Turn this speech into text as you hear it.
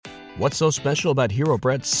What's so special about Hero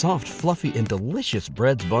Bread's soft, fluffy, and delicious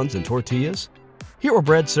breads, buns, and tortillas? Hero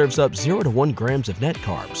Bread serves up 0 to 1 grams of net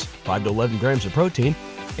carbs, 5 to 11 grams of protein,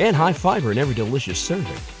 and high fiber in every delicious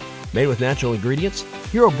serving. Made with natural ingredients,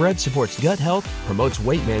 Hero Bread supports gut health, promotes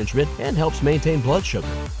weight management, and helps maintain blood sugar.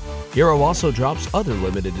 Hero also drops other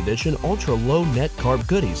limited edition ultra-low net carb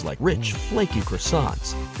goodies like rich, flaky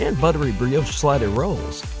croissants and buttery brioche slider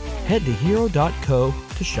rolls. Head to hero.co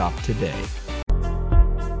to shop today.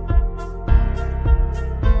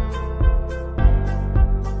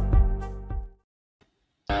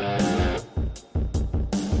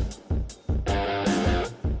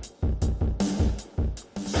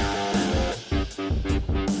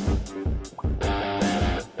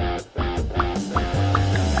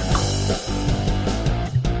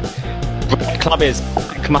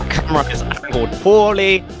 My camera is angled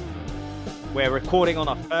poorly. We're recording on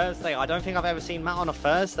a Thursday. I don't think I've ever seen Matt on a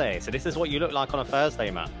Thursday. So this is what you look like on a Thursday,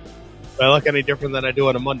 Matt. Do I look any different than I do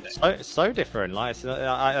on a Monday? So different. Like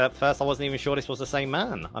at first, I wasn't even sure this was the same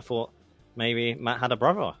man. I thought maybe Matt had a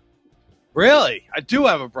brother. Really? I do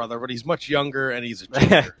have a brother, but he's much younger and he's a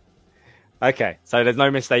ginger. Okay, so there's no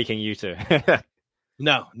mistaking you two.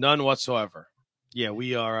 No, none whatsoever. Yeah,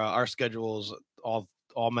 we are. Our schedule's all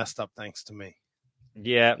messed up thanks to me.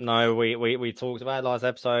 Yeah, no, we talked about it last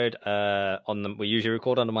episode. We usually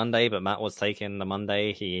record on a Monday, but Matt was taking the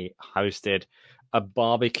Monday. He hosted a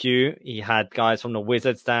barbecue. He had guys from the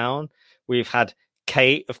Wizards down. We've had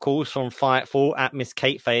Kate, of course, from Fightful at Miss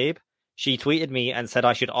Kate Fabe. She tweeted me and said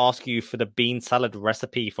I should ask you for the bean salad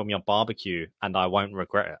recipe from your barbecue, and I won't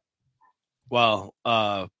regret it. Well,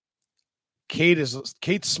 Kate's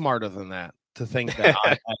smarter than that to think that I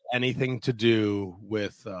had anything to do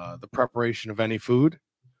with the preparation of any food.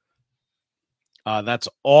 That's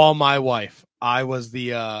all my wife. I'm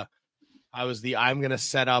gonna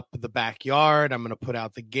set up the backyard. I'm gonna put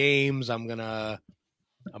out the games. I'm gonna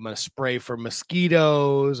spray for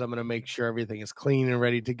mosquitoes. I'm gonna make sure everything is clean and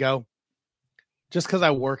ready to go. Just because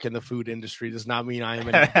I work in the food industry does not mean I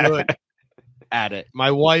am any good at it.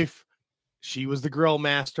 My wife, she was the grill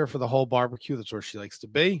master for the whole barbecue. That's where she likes to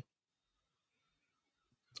be.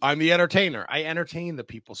 I'm the entertainer. I entertain the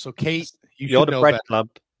people. So, Kate, you're the bread club.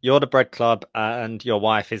 You're the bread club, and your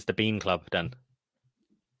wife is the bean club. Then,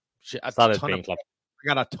 I got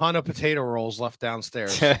a ton of potato rolls left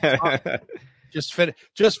downstairs. Just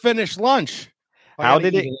finished lunch. How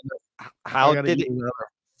did it? Another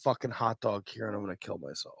fucking hot dog here, and I'm gonna kill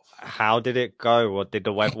myself. How did it go? What did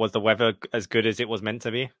was the weather as good as it was meant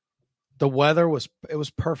to be? The weather was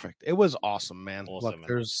perfect. It was awesome, man. Awesome, Look,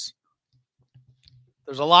 man.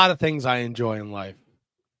 There's a lot of things I enjoy in life.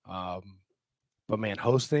 But man,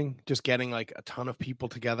 hosting, just getting like a ton of people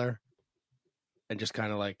together and just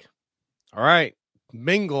kind of like, all right,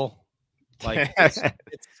 mingle. Like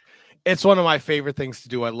it's one of my favorite things to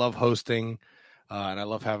do. I love hosting and I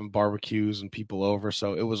love having barbecues and people over.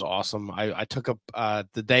 So it was awesome. I took up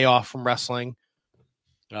the day off from wrestling.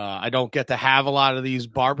 I don't get to have a lot of these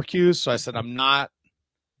barbecues. So I said, I'm not.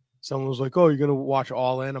 Someone was like, "Oh, you're gonna watch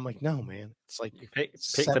All In?" I'm like, "No, man. It's like picked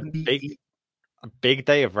a big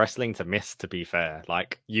day of wrestling to miss. To be fair,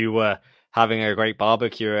 like you were having a great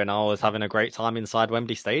barbecue, and I was having a great time inside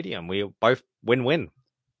Wembley Stadium. We both win-win.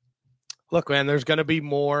 Look, man, there's gonna be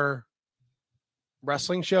more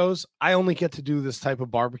wrestling shows. I only get to do this type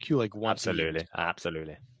of barbecue like once. Absolutely.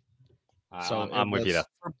 So I'm with you there.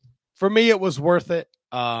 For me, it was worth it.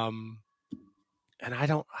 And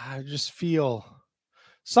I just feel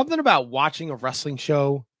something about watching a wrestling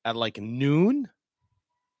show at like noon.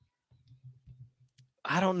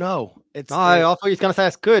 I don't know. I thought you were going to say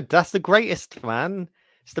it's good. That's the greatest, man.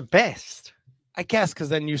 It's the best. I guess because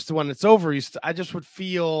then when it's over, I just would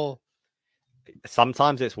feel.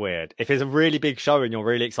 Sometimes it's weird. If it's a really big show and you're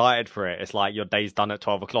really excited for it, it's like your day's done at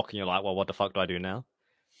 12 o'clock and you're like, well, what the fuck do I do now?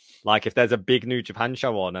 Like if there's a big New Japan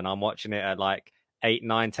show on and I'm watching it at like 8,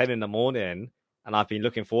 9, 10 in the morning and I've been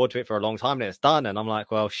looking forward to it for a long time and it's done. And I'm like,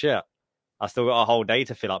 well, shit, I still got a whole day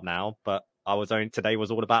to fill up now, but today was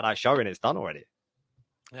all about that show and it's done already.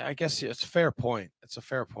 Yeah, I guess it's a fair point. It's a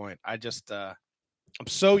fair point. I just, I'm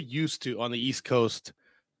so used to on the East Coast,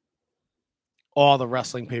 all the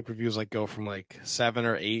wrestling pay-per-views like go from like 7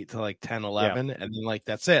 or 8 to like 10, 11. Yeah. And then like,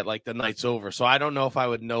 that's it. Like the night's over. So I don't know if I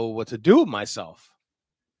would know what to do with myself.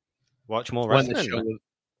 Watch more wrestling.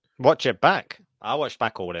 Watch it back. I watched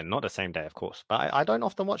back All In, not the same day, of course, but I don't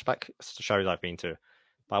often watch back shows I've been to,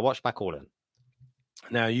 but I watched back All In.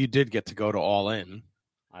 Now you did get to go to All In.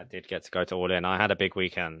 I did get to go to All In. I had a big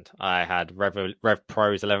weekend. I had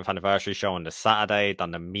RevPro's 11th anniversary show on the Saturday, done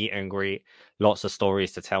the meet and greet, lots of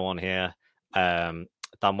stories to tell on here. Done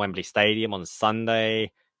Wembley Stadium on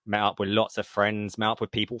Sunday, met up with lots of friends, met up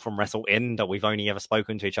with people from Wrestle In that we've only ever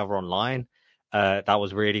spoken to each other online. That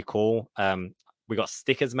was really cool. We got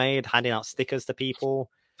stickers made, handing out stickers to people.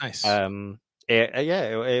 Nice.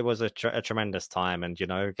 It was a tremendous time, and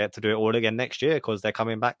get to do it all again next year because they're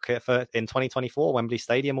coming back in 2024, Wembley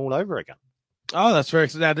Stadium all over again. Oh, that's very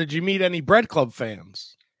exciting. Now, did you meet any Bread Club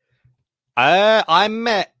fans? I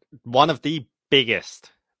met one of the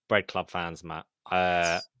biggest Bread Club fans, Matt.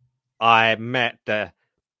 I met the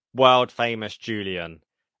world famous Julian.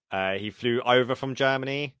 He flew over from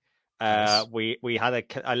Germany. Nice. We had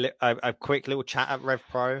a quick little chat at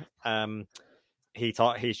RevPro. He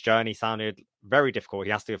thought his journey sounded very difficult.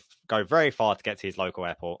 He has to go very far to get to his local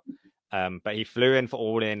airport. But he flew in for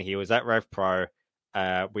All In. He was at RevPro.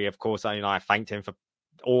 We, of course, I thanked him for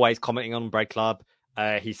always commenting on Bread Club.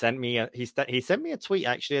 He sent me a tweet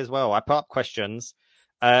actually as well. I put up questions.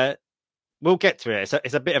 We'll get to it.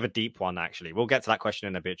 It's a bit of a deep one, actually. We'll get to that question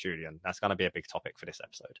in a bit, Julian. That's going to be a big topic for this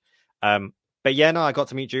episode. But yeah, no, I got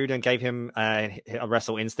to meet Julian, gave him a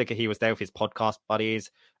Wrestle In sticker. He was there with his podcast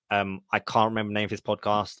buddies. I can't remember the name of his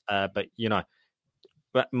podcast, but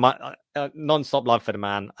my non-stop love for the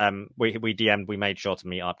man. We DM'd, we made sure to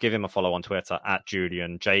meet up. Give him a follow on Twitter at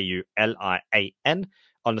Julian, JULIAN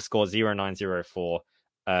 _0904.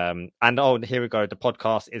 And here we go. The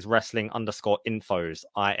podcast is wrestling_infos,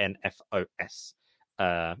 INFOS.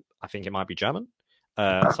 I think it might be German.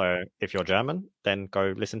 So if you're German, then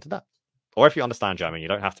go listen to that. Or if you understand German, you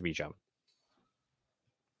don't have to be German.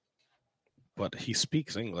 But he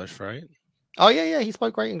speaks English, right? Oh yeah, he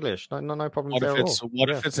spoke great English. No problem there at all. What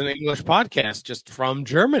if it's an English podcast just from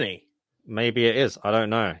Germany? Maybe it is. I don't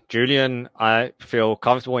know. Julian, I feel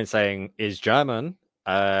comfortable in saying is German.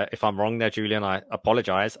 If I'm wrong there, Julian, I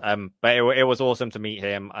apologize. But it was awesome to meet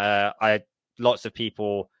him. I had lots of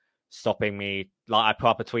people stopping me. Like, I put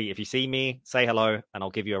up a tweet. If you see me, say hello, and I'll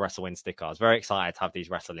give you a Wrestle In sticker. I was very excited to have these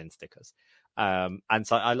Wrestle In stickers. And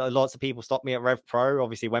so lots of people stopped me at RevPro.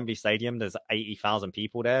 Obviously, Wembley Stadium, there's 80,000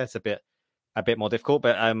 people there. It's a bit more difficult.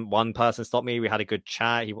 But one person stopped me. We had a good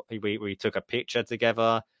chat. We took a picture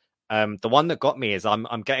together. The one that got me is I'm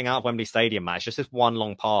getting out of Wembley Stadium, Matt. It's just this one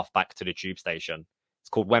long path back to the tube station. It's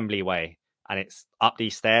called Wembley Way, and it's up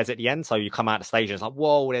these stairs at the end. So you come out of the station, it's like,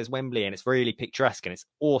 whoa, there's Wembley, and it's really picturesque, and it's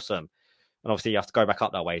awesome. And obviously, you have to go back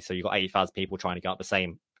up that way. So you've got 80,000 people trying to get up the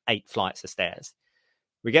same 8 flights of stairs.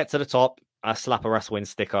 We get to the top. I slap a Wrestle In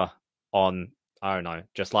sticker on, I don't know,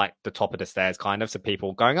 just like the top of the stairs, kind of. So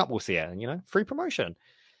people going up will see it, and, free promotion.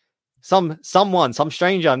 Some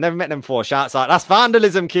stranger, I've never met them before, shouts out, "That's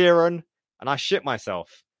vandalism, Kieran." And I shit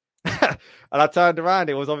myself. And I turned around.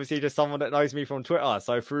 It was obviously just someone that knows me from Twitter.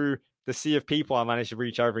 So through the sea of people, I managed to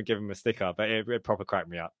reach over and give him a sticker. But it proper cracked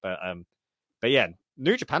me up. But yeah,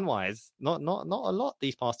 New Japan wise, not a lot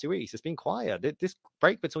these past 2 weeks. It's been quiet. This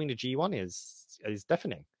break between the G1 is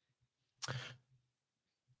deafening.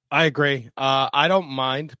 I agree. I don't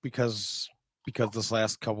mind because this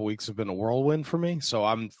last couple weeks have been a whirlwind for me. So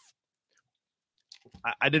I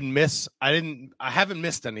haven't missed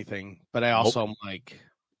anything, but I also am like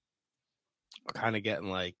kind of getting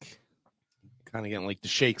like the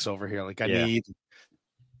shakes over here. Like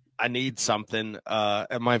I need something.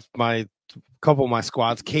 And my couple of my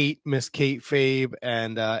squads, Miss Kate Fabe,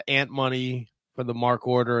 and Ant Money for the Mark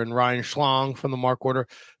Order, and Ryan Schlong from the Mark Order.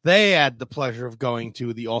 They had the pleasure of going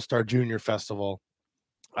to the All-Star Junior Festival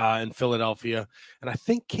in Philadelphia, and I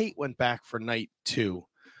think Kate went back for night 2.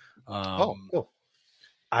 Cool.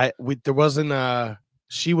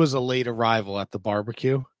 She was a late arrival at the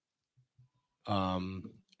barbecue.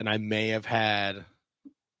 And I may have had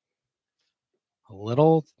a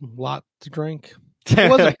lot to drink. It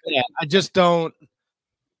wasn't bad. I just don't.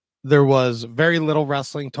 There was very little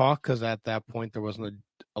wrestling talk because at that point there wasn't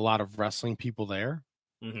a lot of wrestling people there.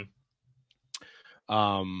 Mm-hmm.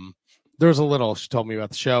 There was a little. She told me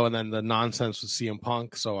about the show, and then the nonsense with CM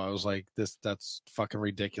Punk. So I was like, that's fucking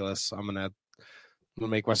ridiculous. I'm gonna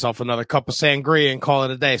make myself another cup of sangria and call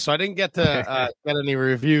it a day. So I didn't get to get any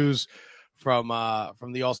reviews from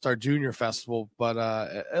the All-Star Junior Festival, but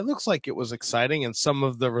it looks like it was exciting, and some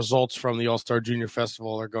of the results from the All-Star Junior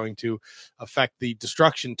Festival are going to affect the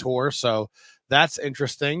Destruction Tour, so that's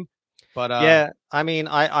interesting. But yeah, I mean,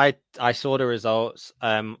 I saw the results.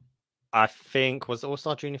 I think was the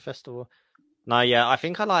All-Star Junior Festival. No, yeah, I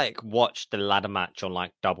think I watched the ladder match on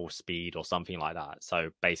double speed or something like that. So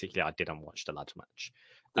basically, I didn't watch the ladder match.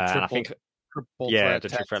 I think the triple ladder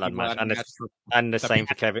match, and the same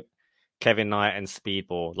for Kevin Knight and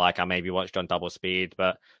Speedball. I maybe watched on double speed,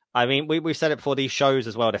 but I mean, we've said it before. These shows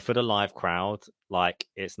as well, they're for the live crowd.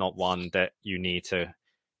 It's not one that you need to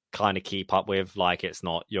kind of keep up with. Like, it's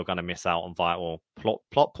not you're going to miss out on vital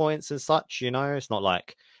plot points and such. It's not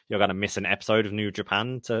like you're going to miss an episode of New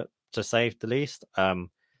Japan to say the least.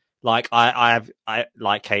 Like I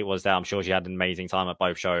like Kate was there. I'm sure she had an amazing time at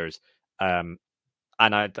both shows. And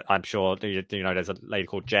I'm sure there's a lady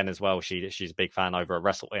called Jen as well. She's a big fan over at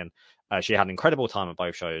Wrestle In. She had an incredible time at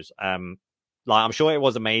both shows. Like, I'm sure it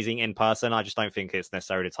was amazing in person. I just don't think it's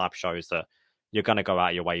necessarily the type of shows that you're going to go out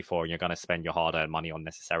of your way for, and you're going to spend your hard-earned money on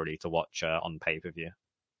necessarily to watch on pay-per-view.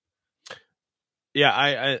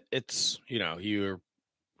 Yeah, it's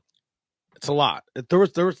it's a lot. There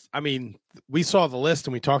was. I mean, we saw the list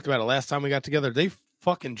and we talked about it last time we got together. They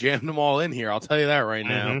fucking jammed them all in here. I'll tell you that right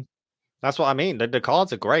now. That's what I mean. The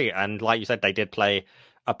cards are great, and like you said, they did play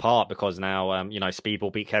a part because now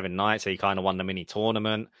Speedball beat Kevin Knight, so he kind of won the mini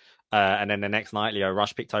tournament. And then the next night, Leo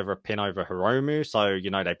Rush picked over a pin over Hiromu. So,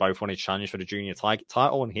 they both wanted to challenge for the junior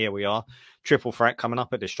title. And here we are. Triple threat coming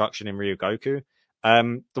up at Destruction in Ryogoku.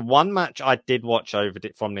 The one match I did watch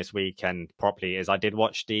from this weekend properly is I did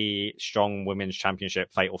watch the Strong Women's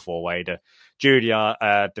Championship Fatal 4-Way.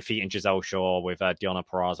 Julia defeating Giselle Shaw with Deonna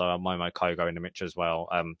Purrazzo and Momo Kogo in the match as well.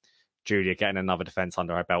 Julia getting another defense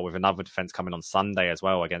under her belt with another defense coming on Sunday as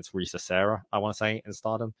well against Risa Serra, I want to say, in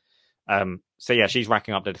Stardom. So yeah, she's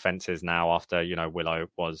racking up the defenses now after, Willow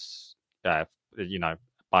was, by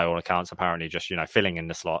all accounts, apparently just, filling in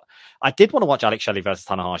the slot. I did want to watch Alex Shelley versus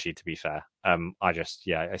Tanahashi, to be fair.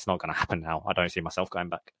 It's not going to happen now. I don't see myself going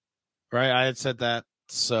back. Right. I had said that.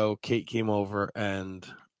 So Kate came over and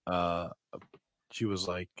she was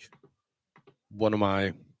like,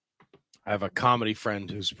 I have a comedy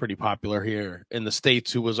friend who's pretty popular here in the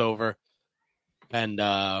States who was over, and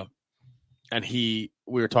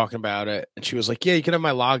we were talking about it, and she was like, yeah, you can have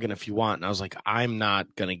my login if you want. And I was like, I'm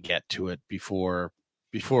not going to get to it before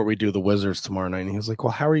we do the Wizards tomorrow night. And he was like,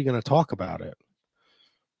 well, how are you going to talk about it?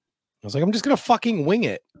 I was like, I'm just going to fucking wing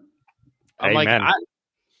it. I'm Amen.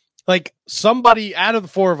 like somebody out of the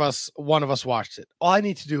four of us, one of us watched it. All I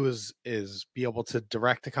need to do is be able to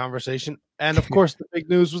direct the conversation. And of course, the big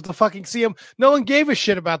news was the fucking CM. No one gave a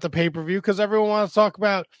shit about the pay-per-view because everyone wants to talk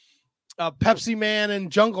about Pepsi Man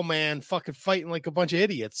and Jungle Man fucking fighting like a bunch of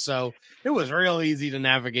idiots. So it was real easy to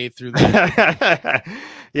navigate through that.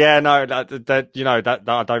 Yeah, no, that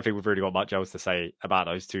I don't think we've really got much else to say about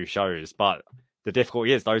those two shows. But the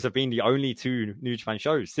difficulty is those have been the only two New Japan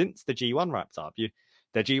shows since the G1 wrapped up.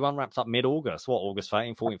 The G1 wrapped up mid-August, August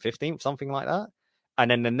 13th, 14th, 15th, something like that.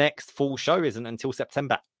 And then the next full show isn't until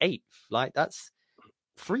September 8th. Like, that's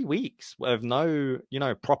 3 weeks of no,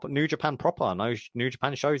 proper New Japan no New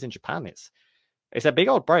Japan shows in Japan. It's a big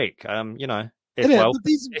old break.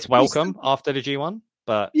 It's welcome after the G1,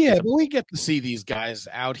 but but we get to see these guys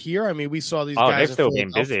out here. I mean, we saw these guys. They've still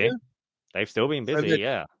been busy. They've still been busy,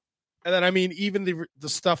 yeah. And then, I mean, even the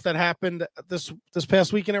stuff that happened this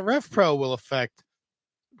past weekend at RevPro will affect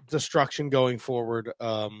Destruction going forward.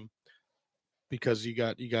 Because you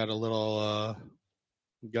got a little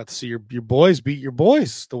you got to see your boys beat your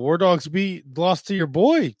boys. The War Dogs lost to your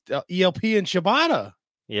boy ELP and Shibata.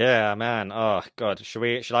 Yeah, man. Oh god,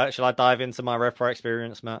 should I dive into my RevPro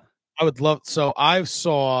experience, Matt? I would love. So I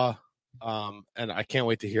saw, and I can't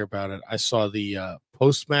wait to hear about it. I saw the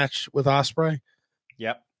post match with Ospreay.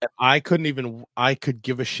 Yep. I could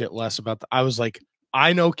give a shit less about I was like,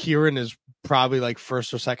 I know Kieran is probably like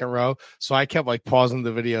first or second row, so I kept like pausing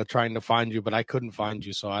the video trying to find you, but I couldn't find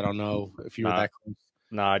you, so I don't know if you were that close.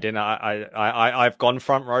 No, I didn't. I've gone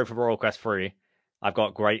front row for Royal Quest 3. I've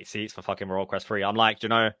got great seats for fucking Royal Quest 3. I'm like,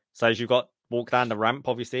 so as you've got walk down the ramp,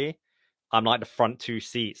 obviously, I'm like the front two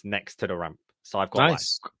seats next to the ramp. So I've got like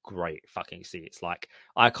great fucking seats. Like,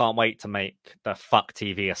 I can't wait to make the fuck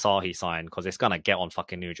TV Asahi sign because it's gonna get on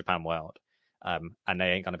fucking New Japan World. And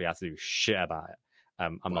they ain't gonna be able to do shit about it.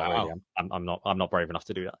 I'm not brave enough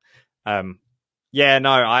to do that. I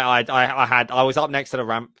was up next to the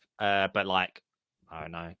ramp, but like, I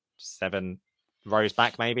don't know, 7 rows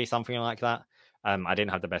back, maybe something like that. I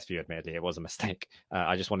didn't have the best view, admittedly. It was a mistake.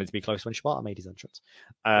 I just wanted to be close when Shibata made his entrance.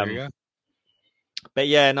 There you go. But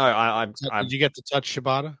yeah, no, did you get to touch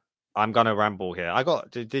Shibata? I'm gonna ramble here.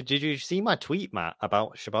 Did you see my tweet, Matt,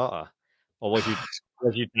 about Shibata, or was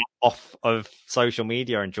you off of social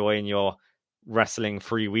media enjoying your wrestling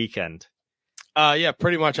free weekend? Yeah,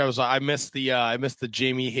 pretty much. I missed the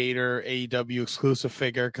Jamie Hayter AEW exclusive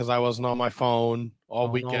figure because I wasn't on my phone all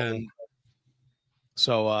weekend. No.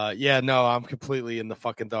 So I'm completely in the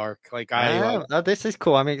fucking dark. Like this is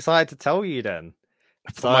cool. I'm excited to tell you then.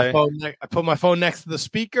 I put my phone next to the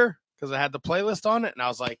speaker because I had the playlist on it, and I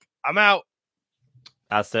was like, I'm out.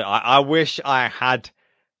 That's it. I wish I had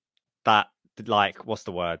that. Like, what's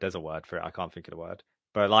the word? There's a word for it. I can't think of the word.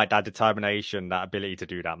 But like that determination, that ability to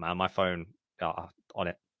do that, man. My phone on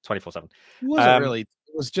it 24/7. It wasn't really.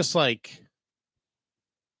 It was just like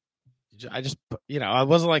I just, I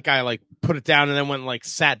wasn't like I like put it down and then went like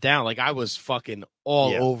sat down. Like I was fucking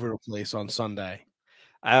all over the place on Sunday.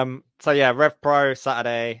 So yeah, RevPro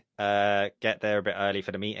Saturday. Get there a bit early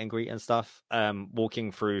for the meet and greet and stuff.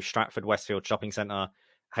 Walking through Stratford Westfield Shopping Centre.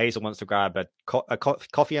 Hazel wants to grab a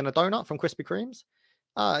coffee and a donut from Krispy Kreme's.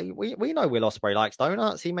 We know Will Ospreay likes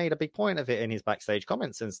donuts. He made a big point of it in his backstage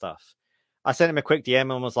comments and stuff. I sent him a quick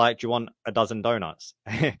DM and was like, "Do you want a dozen donuts?"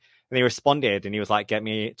 And he responded and he was like, "Get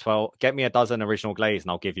me a dozen original glaze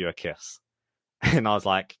and I'll give you a kiss." And I was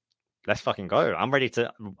like, "Let's fucking go. I'm ready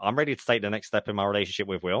to take the next step in my relationship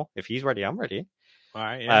with Will. If he's ready, I'm ready." All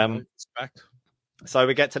right, yeah, respect. So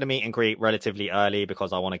we get to the meet and greet relatively early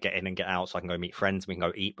because I want to get in and get out so I can go meet friends. We can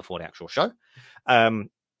go eat before the actual show.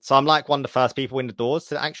 So I'm like one of the first people in the doors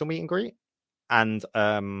to the actual meet and greet. And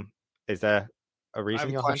is there a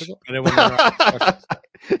reason you're handling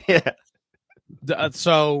it? Yeah.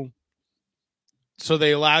 So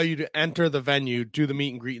they allow you to enter the venue, do the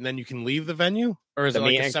meet and greet, and then you can leave the venue? Or is it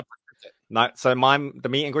like a separate? No, so the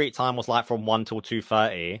meet and greet time was like from 1 till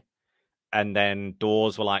 2:30. And then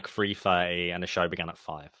doors were like 3:30 and the show began at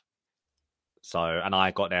 5. So, and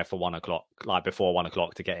I got there for 1 o'clock, like before 1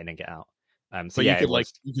 o'clock to get in and get out. So yeah,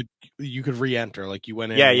 you could re-enter, like you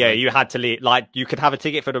went in. Yeah, you had to leave. Like you could have a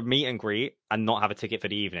ticket for the meet and greet and not have a ticket for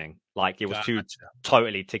the evening. Like it was two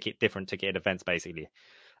totally different ticketed events, basically.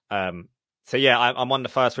 So yeah, I'm one of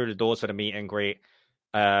the first through the doors for the meet and greet.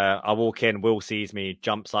 I walk in, Will sees me,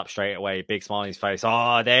 jumps up straight away, big smile on his face.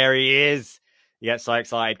 Oh, there he is. He gets so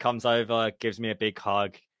excited, comes over, gives me a big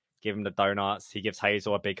hug, give him the donuts. He gives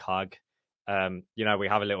Hazel a big hug. We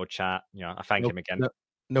have a little chat. I thank him again.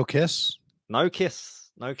 No kiss? No kiss.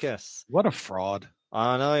 What a fraud.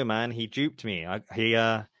 I know, man. He duped me.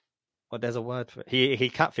 There's a word for it. He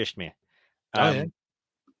catfished me. Yeah.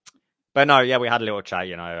 But no, yeah, we had a little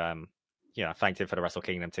chat, I thanked him for the Wrestle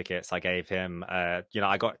Kingdom tickets. I gave him, I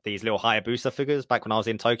got these little Hayabusa figures back when I was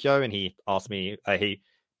in Tokyo, and he asked me,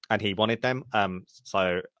 he wanted them.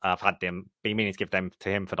 So I've had them, been meaning to give them to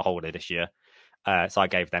him for the whole of this year. So I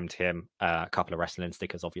gave them to him, a couple of wrestling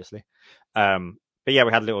stickers, obviously. But yeah,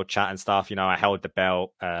 we had a little chat and stuff. I held the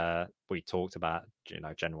belt. We talked about,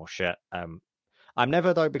 general shit. I'm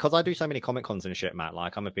never, though, because I do so many Comic Cons and shit, Matt.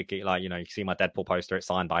 Like, I'm a big, like, you see my Deadpool poster, it's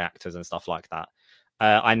signed by actors and stuff like that.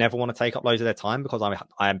 I never want to take up loads of their time because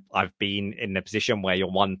I've been in a position where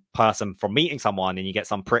you're one person from meeting someone and you get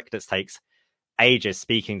some prick that takes ages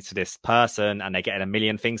speaking to this person and they get a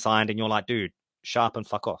million things signed and you're like, dude, shut up and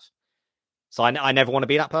fuck off. So I never want to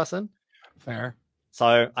be that person. Fair.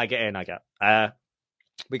 So I get in,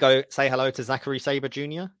 we go say hello to Zachary Sabre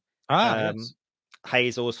Jr. Yes.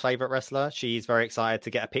 Hazel's favorite wrestler. She's very excited to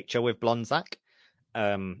get a picture with Blonde Zach.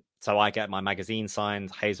 So I get my magazine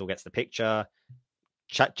signed. Hazel gets the picture.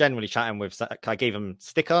 Generally chatting with Zach. I gave him a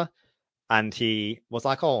sticker and he was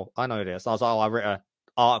like, "Oh, I know this." I was like, "Oh, I wrote an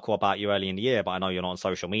article about you early in the year, but I know you're not on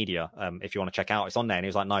social media. If you want to check out, it's on there." And he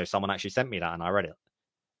was like, "No, someone actually sent me that and I read it."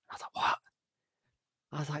 I was like, "What?"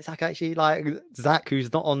 I was like, "Zach actually, like, Zach,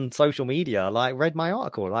 who's not on social media, like, read my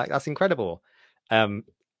article. Like, that's incredible." And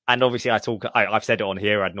obviously I've said it on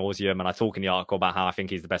here ad nauseum, and I talk in the article about how I think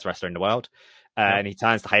he's the best wrestler in the world. And he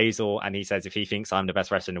turns to Hazel and he says, if he thinks I'm the best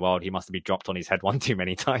wrestler in the world, he must have been dropped on his head one too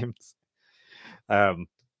many times. So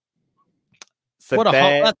what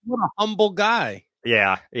a humble guy.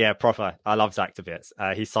 Yeah, proper. I love Zach to bits.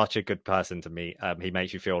 He's such a good person to meet. He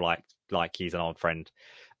makes you feel like he's an old friend.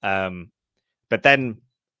 But then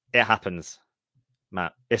it happens,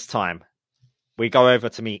 Matt. It's time. We go over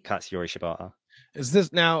to meet Katsuyori Shibata. Is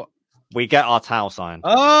this now? We get our towel signed.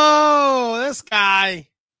 Oh, this guy.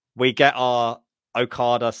 We get our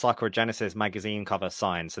Okada Sakura Genesis magazine cover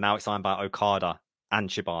signed. So now it's signed by Okada and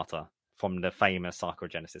Shibata from the famous Sakura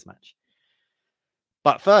Genesis match.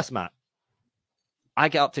 But first, Matt, I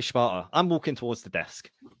get up to Shibata. I'm walking towards the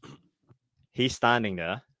desk. He's standing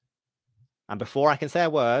there. And before I can say a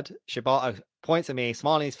word, Shibata points at me,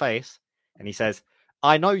 smiling his face, and he says,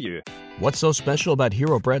 "I know you." What's so special about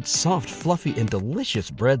Hero Bread's soft, fluffy, and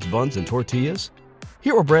delicious breads, buns, and tortillas?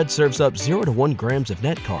 Hero Bread serves up 0 to 1 grams of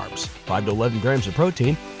net carbs, 5 to 11 grams of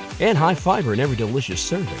protein, and high fiber in every delicious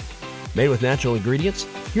serving. Made with natural ingredients,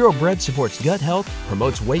 Hero Bread supports gut health,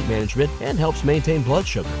 promotes weight management, and helps maintain blood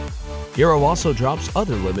sugar. Hero also drops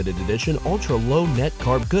other limited edition ultra-low net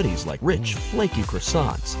carb goodies like rich, flaky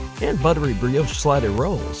croissants and buttery brioche slider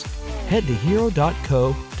rolls. Head to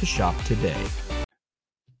hero.co to shop today.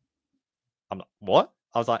 I'm like, what?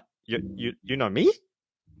 I was like, you know me?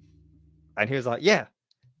 And he was like, yeah.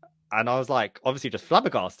 And I was like, obviously just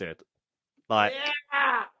flabbergasted. Like,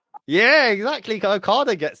 yeah, exactly.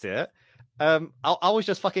 Okada gets it. I was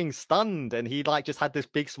just fucking stunned, and he like just had this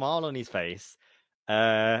big smile on his face.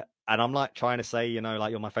 And I'm like trying to say,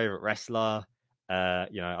 like you're my favorite wrestler.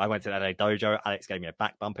 I went to that LA dojo. Alex gave me a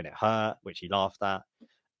back bump and it hurt, which he laughed at.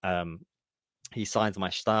 He signs my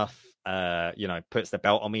stuff. Puts the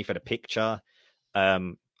belt on me for the picture.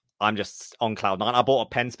 I'm just on cloud nine. I bought a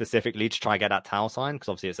pen specifically to try and get that towel sign because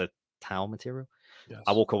obviously it's a towel material. Yes.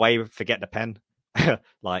 I walk away, forget the pen.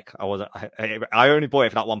 Like I wasn't. I only bought it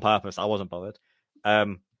for that one purpose. I wasn't bothered.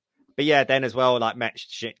 But yeah, then as well, like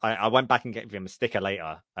I went back and gave him a sticker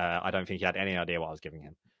later. I don't think he had any idea what I was giving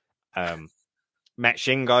him. Met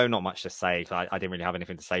Shingo, not much to say. I didn't really have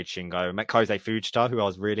anything to say to Shingo. Met Kosei Fujita, who I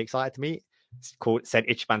was really excited to meet. Said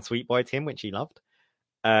Ichiban Sweet Boy to him, which he loved.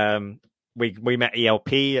 We met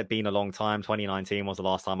ELP. It'd been a long time. 2019 was the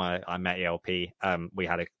last time I met ELP. We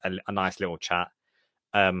had a nice little chat.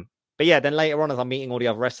 But yeah, then later on, as I'm meeting all the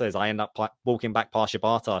other wrestlers, I end up walking back past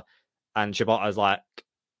Shibata, and Shibata's like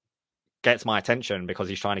gets my attention because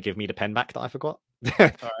he's trying to give me the pen back that I forgot.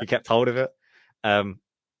 He kept hold of it.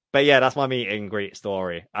 But yeah, that's my meet and greet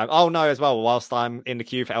story. Oh no, as well. Whilst I'm in the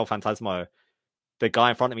queue for El Fantasmo, the guy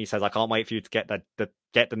in front of me says, "I can't wait for you to get the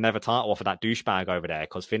Never title off of that douchebag over there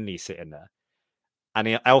because Finley's sitting there."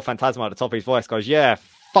 And El Fantasmo at the top of his voice goes, "Yeah,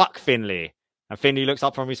 fuck Finley." And Finley looks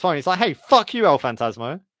up from his phone. He's like, "Hey, fuck you, El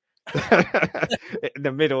Fantasmo." In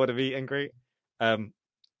the middle of the meet and greet.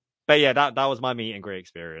 But yeah, that was my meet and greet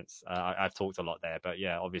experience. I've talked a lot there, but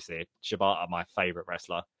yeah, obviously Shibata, my favorite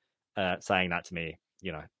wrestler, saying that to me,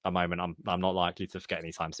 a moment I'm not likely to forget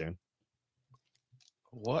anytime soon.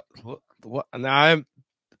 What? Now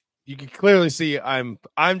you can clearly see I'm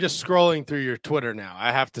just scrolling through your Twitter now.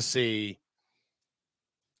 I have to see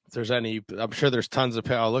if there's any. I'm sure there's tons of.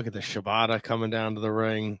 Oh, look at the Shibata coming down to the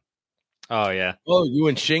ring. Oh yeah. Oh, you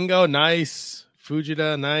and Shingo, nice.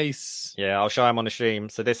 Fujita, nice. Yeah, I'll show him on the stream.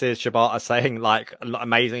 So this is Shibata saying, like,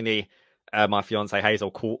 amazingly, my fiance Hazel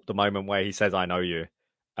caught the moment where he says, "I know you."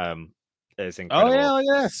 It's incredible. Oh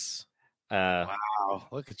yeah, yes. Wow,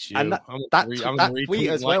 look at you! And that tweet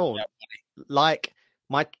as well. Like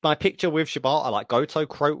my picture with Shibata, like Goto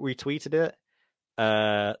retweeted it.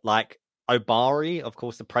 Like Obari, of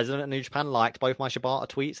course, the president of New Japan, liked both my Shibata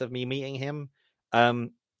tweets of me meeting him.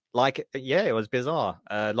 Like, yeah, it was bizarre.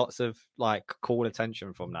 Lots of like cool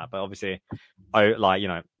attention from that. But obviously,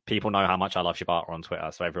 people know how much I love Shibata on Twitter,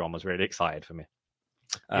 so everyone was really excited for me.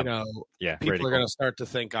 Yeah, people really are going to start to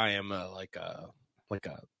think I am like a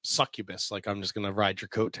succubus. Like I'm just going to ride your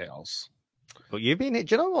coattails. But you've been. Do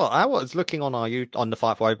you know what? I was looking on on the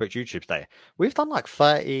Fight for Overbridge YouTube today. We've done like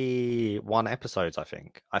 31 episodes. I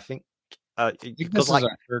think. This is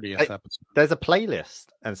our 30th episode. There's a playlist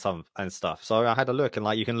and stuff. So I had a look, and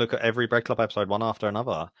like you can look at every Bread Club episode one after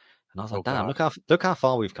another. And I was like, damn, look how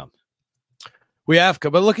far we've come. We have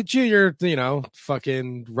come, but look at you. You're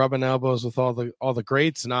fucking rubbing elbows with all the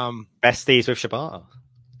greats, and I'm besties with Shibata.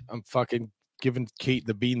 I'm fucking giving Kate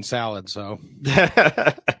the bean salad. So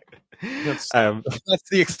that's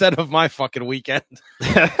the extent of my fucking weekend.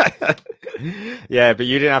 Yeah, but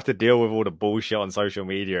you didn't have to deal with all the bullshit on social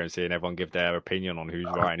media and seeing everyone give their opinion on who's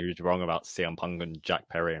right and who's wrong about CM Punk and Jack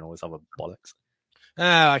Perry and all this other bollocks.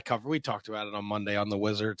 We talked about it on Monday on the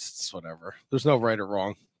Wizards. It's whatever. There's no right or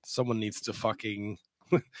wrong. Someone needs to fucking.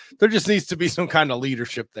 There just needs to be some kind of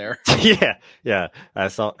leadership there. Yeah.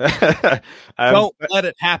 So don't let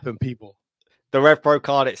it happen, people. The RevPro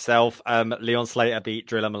card itself, Leon Slater beat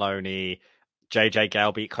Driller Maloney. JJ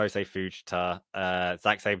Gale beat Kosei Fujita.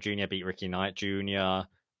 Zack Sabre Jr. beat Ricky Knight Jr.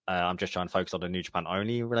 I'm just trying to focus on the New Japan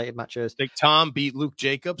only related matches. Big Tom beat Luke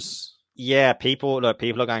Jacobs. Yeah, people are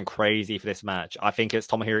going crazy for this match. I think it's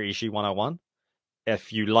Tomohiro Ishii 101.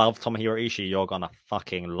 If you love Tomohiro Ishii, you're gonna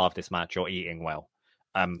fucking love this match. You're eating well.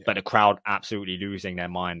 But the crowd absolutely losing their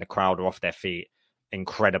mind. The crowd are off their feet,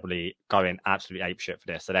 incredibly going absolutely apeshit for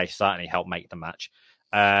this. So they certainly helped make the match.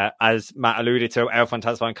 As Matt alluded to, El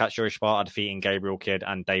Fantasma and Katsuyori Shibata defeating Gabriel Kidd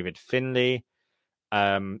and David Finlay.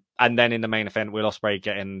 And then in the main event, Will Ospreay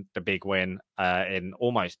getting the big win in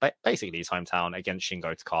almost basically his hometown against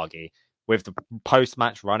Shingo Takagi with the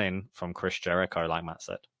post-match run-in from Chris Jericho, like Matt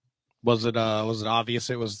said. Was it obvious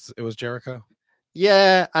it was Jericho?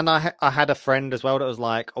 Yeah, and I had a friend as well that was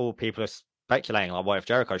like, "Oh, people are speculating like, what if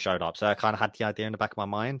Jericho showed up?" So I kind of had the idea in the back of my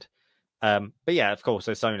mind. But yeah, of course,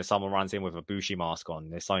 as soon as someone runs in with a Bushi mask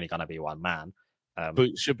on, it's only going to be one man.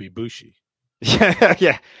 Should be Bushi.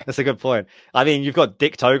 Yeah, that's a good point. I mean, you've got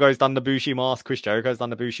Dick Togo's done the Bushi mask, Chris Jericho's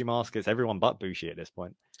done the Bushi mask. It's everyone but Bushi at this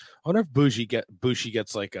point. I wonder if Bushi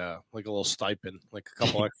gets like a little stipend, like a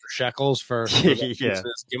couple extra shekels for Yeah.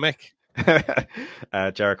 his gimmick.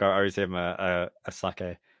 Jericho owes him a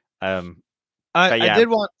sake. I did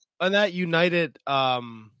want on that United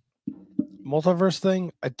multiverse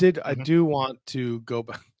thing. I do want to go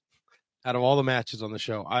back. Out of all the matches on the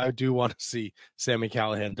show, I do want to see Sami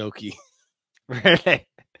Callihan Doki. Really?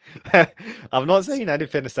 I've not seen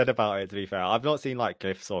anything said about it, to be fair. I've not seen like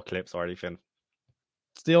gifs or clips or anything.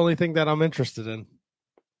 It's the only thing that I'm interested in.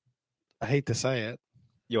 I hate to say it.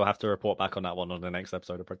 You'll have to report back on that one on the next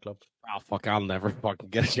episode of Bread Club. Oh, fuck, I'll never fucking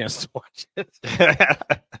get a chance to watch it.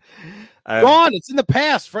 Go on, it's in the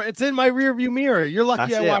past. It's in my rearview mirror. You're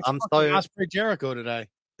lucky I watched Ospreay Jericho today.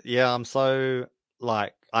 Yeah, I'm so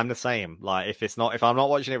like I'm the same. Like if I'm not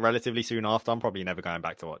watching it relatively soon after, I'm probably never going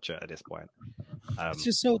back to watch it at this point. It's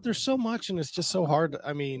just there's so much and it's just so hard.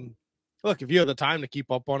 I mean, look, if you have the time to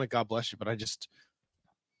keep up on it, God bless you. But I just,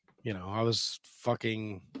 I was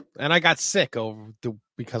fucking, and I got sick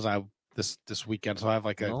because this weekend, so I have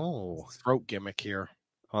like a throat gimmick here.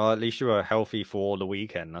 Well, at least you were healthy for the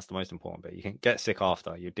weekend. That's the most important bit. You can get sick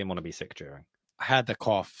after. You didn't want to be sick during. I had the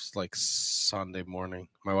cough like Sunday morning.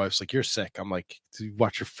 My wife's like, "You're sick." I'm like,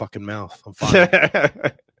 "Watch your fucking mouth. I'm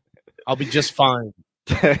fine. I'll be just fine."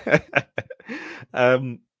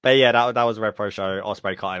 But yeah, that was a RevPro show.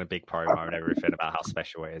 Ospreay cutting a big promo and everything about how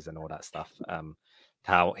special it is and all that stuff.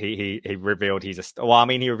 How he revealed he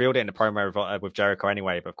revealed it in the promo with Jericho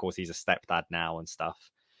anyway, but of course he's a stepdad now and stuff.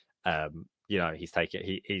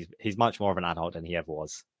 He's much more of an adult than he ever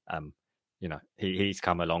was. He's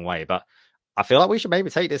come a long way, but I feel like we should maybe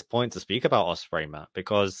take this point to speak about Ospreay, Matt,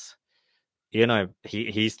 because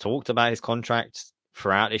he's talked about his contract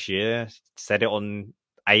throughout this year, said it on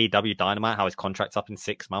AEW Dynamite how his contract's up in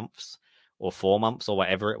 6 months or 4 months or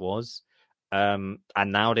whatever it was. And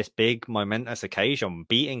now this big momentous occasion,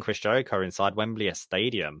 beating Chris Jericho inside Wembley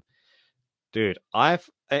Stadium. Dude,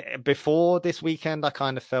 before this weekend, I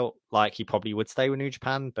kind of felt like he probably would stay with New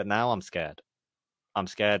Japan, but now I'm scared. I'm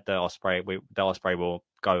scared that Ospreay will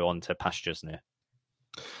go on to pastures new.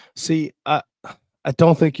 See, I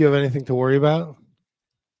don't think you have anything to worry about.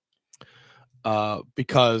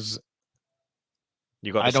 Because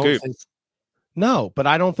you got the scoop. No, but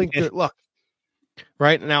I don't think that. Look,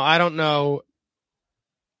 right now, I don't know.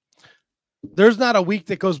 There's not a week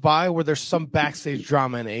that goes by where there's some backstage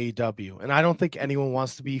drama in AEW, and I don't think anyone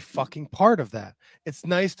wants to be fucking part of that. It's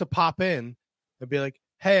nice to pop in and be like,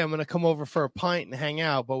 "Hey, I'm gonna come over for a pint and hang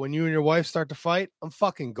out," but when you and your wife start to fight, I'm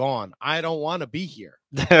fucking gone. I don't want to be here.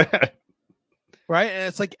 Right? And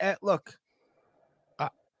it's like, look,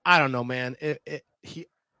 I don't know, man.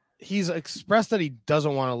 He's expressed that he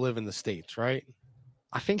doesn't want to live in the States, right?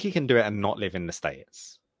 I think he can do it and not live in the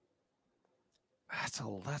States.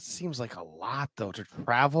 That seems like a lot though to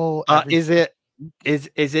travel. Is it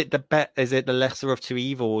the lesser of two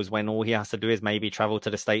evils when all he has to do is maybe travel to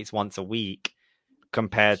the States once a week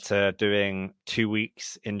compared to doing 2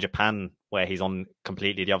 weeks in Japan where he's on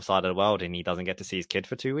completely the other side of the world and he doesn't get to see his kid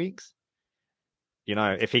for 2 weeks?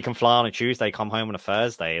 If he can fly on a Tuesday, come home on a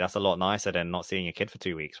Thursday, that's a lot nicer than not seeing your kid for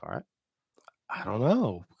 2 weeks, right? I don't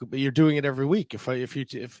know, but you're doing it every week. If Will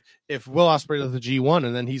Ospreay does the G1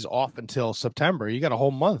 and then he's off until September, you got a whole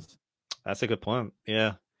month. That's a good point.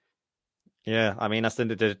 Yeah. I mean, that's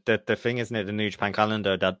the thing, isn't it? The New Japan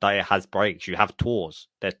calendar that it has breaks. You have tours.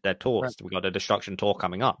 They're tours. Right. We got the Destruction tour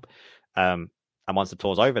coming up, and once the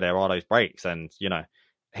tour's over, there are those breaks. And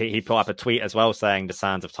he put up a tweet as well saying the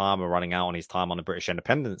sands of time are running out on his time on the British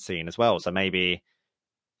independence scene as well. So maybe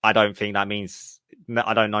I don't think that means.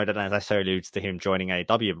 I don't know that necessarily alludes to him joining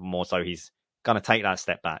AEW, but more so he's going to take that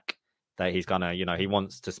step back. That he's going to, he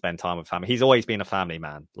wants to spend time with family. He's always been a family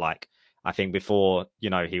man. Like, I think before,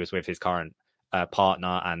 he was with his current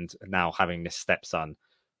partner and now having this stepson.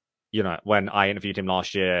 When I interviewed him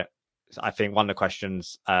last year, I think one of the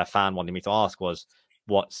questions a fan wanted me to ask was,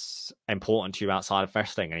 what's important to you outside of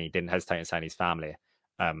wrestling? And he didn't hesitate in saying his family.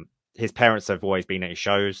 His parents have always been at his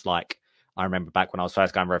shows. Like, I remember back when I was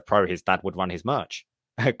first going RevPro, his dad would run his merch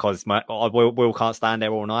because Will can't stand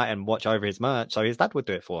there all night and watch over his merch. So his dad would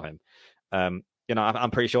do it for him.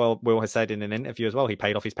 I'm pretty sure Will has said in an interview as well, he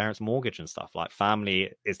paid off his parents' mortgage and stuff. Like,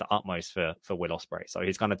 family is the utmost for Will Ospreay. So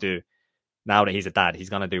he's going to do, now that he's a dad, he's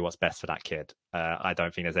going to do what's best for that kid. I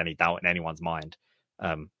don't think there's any doubt in anyone's mind.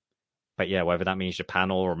 But yeah, whether that means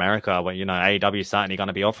Japan or America, AEW is certainly going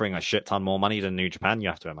to be offering a shit ton more money than New Japan, you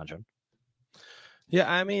have to imagine. Yeah,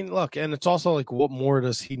 I mean, look, and it's also like, what more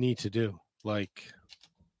does he need to do? Like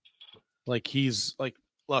he's like,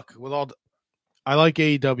 look, with all I like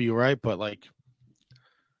AEW, right? But like,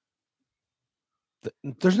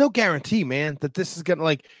 there's no guarantee, man, that this is gonna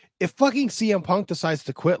like. If fucking CM Punk decides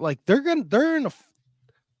to quit, like they're gonna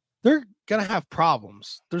have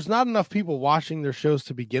problems. There's not enough people watching their shows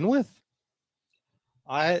to begin with.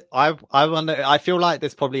 I wonder. I feel like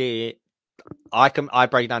there's probably I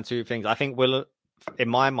break down two things. I think in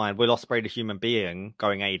my mind, Will Ospreay, the human being,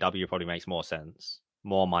 going AEW probably makes more sense.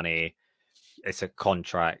 More money. It's a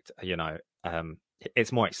contract.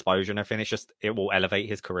 It's more exposure and everything. It's just it will elevate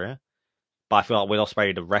his career. But I feel like Will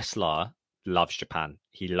Ospreay, the wrestler, loves Japan.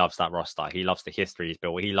 He loves that roster. He loves the history he's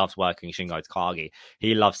built. He loves working Shingo Takagi.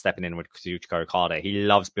 He loves stepping in with Kazuchika Okada. He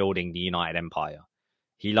loves building the United Empire.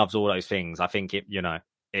 He loves all those things. I think if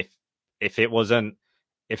it wasn't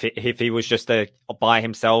if he was just by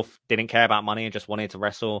himself, didn't care about money and just wanted to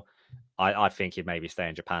wrestle, I think he'd maybe stay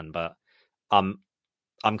in Japan. But I'm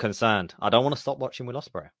concerned. I don't want to stop watching Will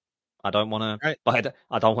Ospreay. I don't want to, Right. but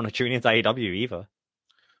I don't want to tune into AEW either.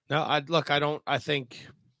 No, I think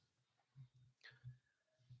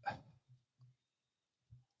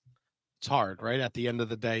it's hard, right? At the end of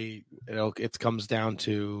the day, it comes down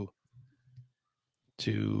to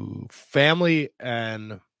family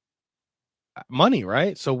and money,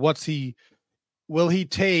 right? So will he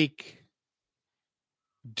take,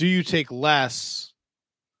 do you take less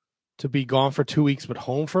to be gone for 2 weeks but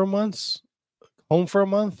home for a month,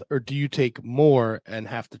 or do you take more and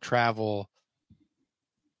have to travel,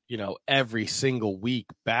 every single week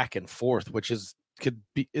back and forth, which is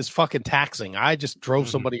fucking taxing. I just drove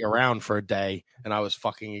somebody around for a day and I was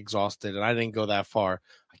fucking exhausted, and I didn't go that far.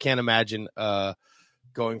 I can't imagine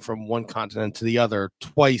going from one continent to the other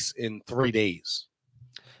twice in 3 days.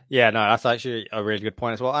 Yeah, no, that's actually a really good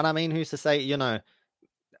point as well. And I mean, who's to say,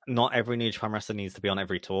 not every New Japan wrestler needs to be on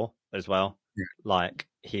every tour as well. Yeah. Like,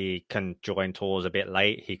 he can join tours a bit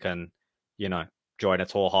late. He can, join a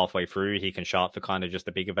tour halfway through. He can show up for kind of just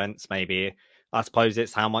the big events. Maybe, I suppose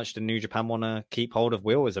it's how much the New Japan want to keep hold of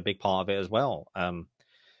Will is a big part of it as well.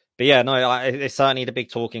 But yeah, no, it's certainly the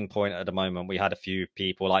big talking point at the moment. We had a few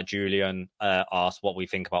people like Julian ask what we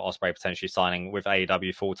think about Ospreay potentially signing with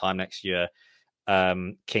AEW full time next year.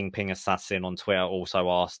 King Ping Assassin on Twitter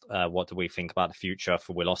also asked, what do we think about the future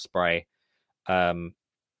for Will Ospreay? I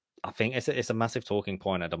think it's a massive talking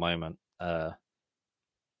point at the moment. And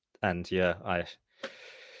yeah, I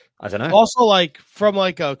don't know. Also, like from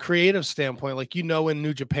like a creative standpoint, like in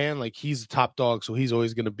New Japan, like he's the top dog, so he's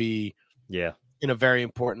always going to be in a very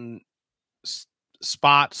important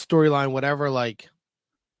spot, storyline, whatever. Like,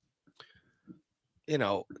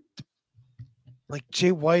 like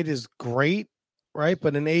Jay White is great, right?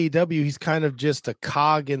 But in AEW, he's kind of just a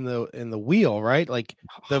cog in the wheel, right? Like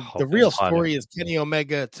the real story is Kenny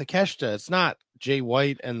Omega Takeshita. It's not Jay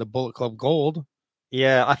White and the Bullet Club Gold.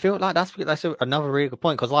 Yeah, I feel like that's another really good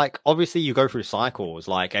point, because like obviously you go through cycles.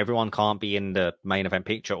 Like everyone can't be in the main event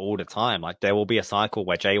picture all the time. Like there will be a cycle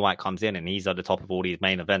where Jay White comes in and he's at the top of all these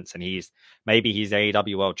main events, and he's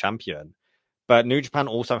AEW World Champion. But New Japan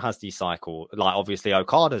also has these cycles. Like obviously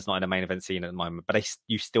Okada's not in the main event scene at the moment, but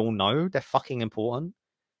you still know they're fucking important.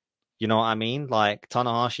 You know what I mean? Like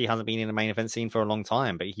Tanahashi hasn't been in the main event scene for a long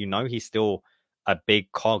time, but he's still a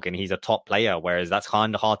big cog and he's a top player. Whereas that's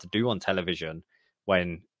kind of hard to do on television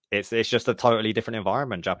when it's just a totally different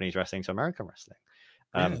environment, Japanese wrestling to American wrestling.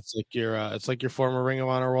 It's like your former Ring of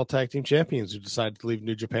Honor World Tag Team Champions who decided to leave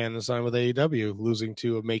New Japan and sign with AEW, losing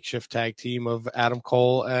to a makeshift tag team of Adam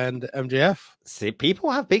Cole and MJF. See,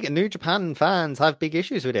 people have New Japan fans have big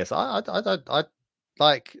issues with this. I'm not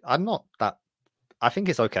that. I think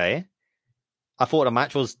it's okay. I thought the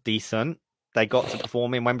match was decent. They got to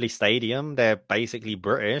perform in Wembley Stadium. They're basically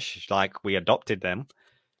British. Like, we adopted them.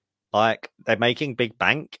 Like, they're making big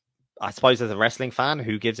bank. I suppose as a wrestling fan,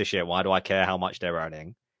 who gives a shit? Why do I care how much they're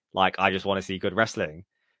earning? Like, I just want to see good wrestling.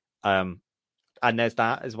 And there's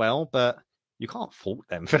that as well, but you can't fault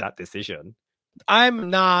them for that decision.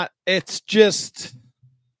 I'm not. It's just...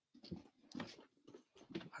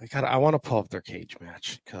 I want to pull up their cage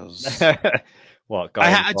match because... What,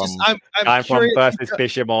 going from versus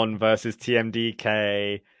Bishamon versus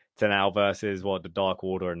TMDK to now versus the Dark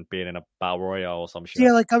Order and being in a battle royale or some shit.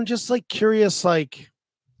 Yeah, like I'm just like curious. Like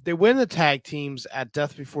they win the tag teams at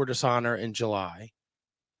Death Before Dishonor in July.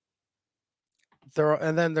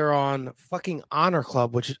 They're on fucking Honor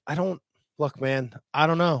Club, which I don't look, man. I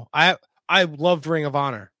don't know. I loved Ring of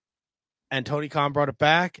Honor, and Tony Khan brought it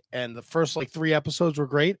back, and the first 3 episodes were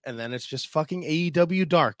great, and then it's just fucking AEW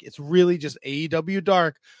Dark. It's really just AEW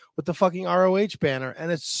Dark with the fucking ROH banner,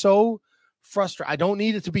 and it's so frustrating. I don't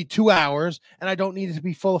need it to be 2 hours, and I don't need it to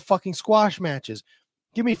be full of fucking squash matches.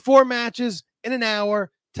 Give me 4 matches in an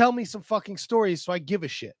hour. Tell me some fucking stories so I give a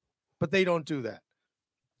shit. But they don't do that.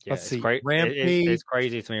 Yeah, Let's see. Rampage. It's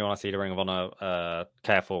crazy to me when I see the Ring of Honor.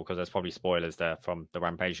 Careful, because there's probably spoilers there from the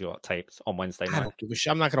Rampage you got taped on Wednesday night. I don't give a shit.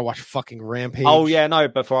 I'm not gonna watch fucking Rampage. Oh yeah, no,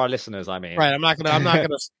 but for our listeners, I mean, right? I'm not gonna.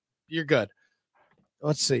 You're good.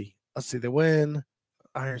 Let's see. They win.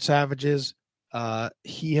 Iron Savages.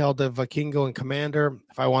 He held a Vikingo and Commander.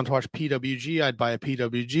 If I want to watch PWG, I'd buy a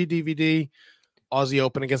PWG DVD. Aussie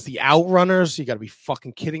Open against the Outrunners. You got to be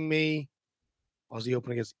fucking kidding me. Aussie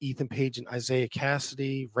Open against Ethan Page and Isaiah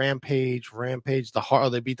Cassidy. Rampage.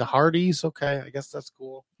 They beat the Hardys. Okay, I guess that's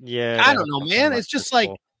cool. Yeah, I don't know, man. It's just like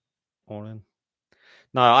all in.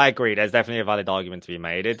 No, I agree. There's definitely a valid argument to be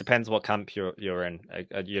made. It depends what camp you're in.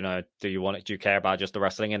 Do you care about just the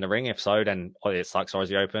wrestling in the ring? If so, then it sucks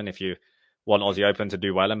Aussie Open. If you want Aussie Open to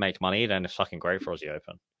do well and make money, then it's fucking great for Aussie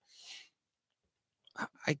Open.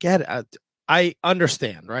 I get it. I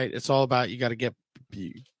understand, right? It's all about you got to get.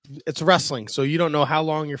 It's wrestling, so you don't know how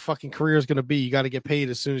long your fucking career is going to be. You got to get paid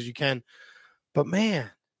as soon as you can. But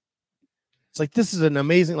man, it's like this is an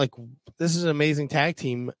amazing tag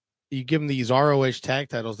team. You give them these ROH tag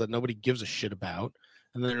titles that nobody gives a shit about,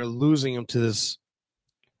 and then they're losing them to this.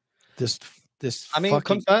 I mean,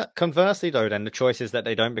 conversely though, then the choice is that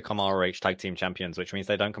they don't become ROH tag team champions, which means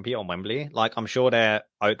they don't compete on Wembley. Like, I'm sure they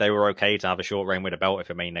were okay to have a short reign with a belt if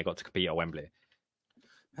it mean they got to compete at Wembley.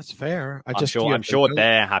 That's fair. I'm sure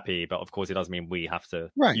they're happy, but of course it does mean we have to.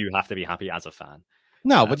 Right. You have to be happy as a fan.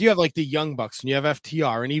 No, but you have like the Young Bucks and you have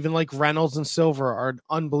FTR and even like Reynolds and Silver are an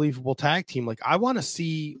unbelievable tag team. Like, I want to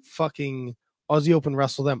see fucking Aussie Open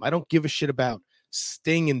wrestle them. I don't give a shit about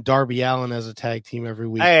Sting and Darby Allin as a tag team every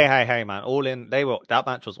week. Hey, man! All In, that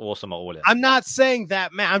match was awesome at All In. I'm not saying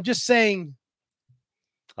that, man. I'm just saying.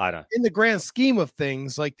 I know. In the grand scheme of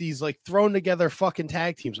things, like these like thrown together fucking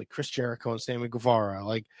tag teams, like Chris Jericho and Sammy Guevara,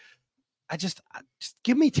 like I just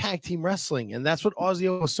give me tag team wrestling, and that's what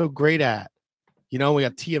Aussie was so great at. You know, we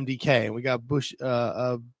got TMDK and we got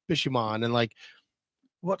Bishamon and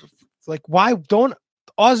why don't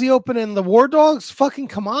Aussie Open and the War Dogs fucking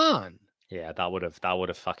come on? Yeah, that would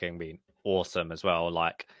have fucking been awesome as well.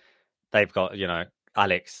 Like, they've got,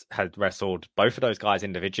 Alex had wrestled both of those guys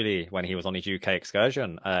individually when he was on his UK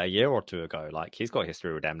excursion a year or two ago. Like, he's got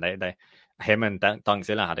history with them. Him and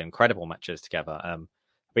Dunkzilla had incredible matches together.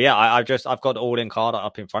 But yeah, I've got All In card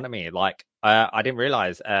up in front of me. Like, I didn't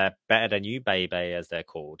realize Better Than You, Baby, as they're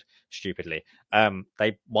called, stupidly.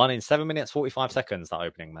 They won in 7 minutes 45 seconds that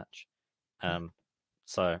opening match.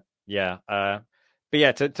 So yeah. But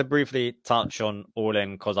yeah, to briefly touch on All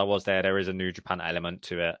In, because I was there is a New Japan element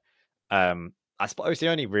to it. I suppose the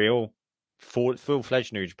only real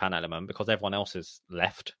full-fledged New Japan element, because everyone else is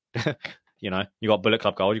left. You got Bullet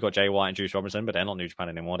Club Gold, you got Jay White and Juice Robinson, but they're not New Japan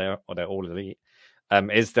anymore. They're all elite.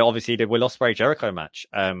 Is obviously the Will Ospreay Jericho match.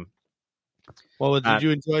 Well, did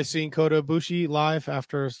you enjoy seeing Kota Ibushi live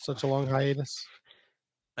after such a long hiatus?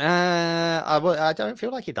 I don't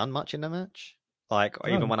feel like he done much in the match.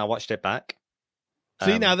 Even when I watched it back.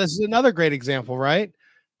 See, now this is another great example, right?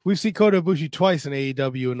 We've seen Kota Ibushi twice in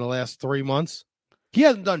AEW in the last 3 months. He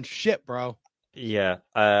hasn't done shit, bro. Yeah,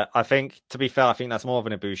 I think, to be fair, I think that's more of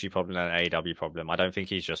an Ibushi problem than an AEW problem. I don't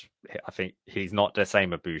think I think he's not the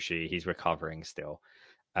same Ibushi. He's recovering still.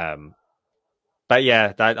 But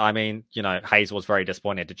yeah, Hayes was very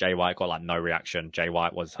disappointed that Jay White got no reaction. Jay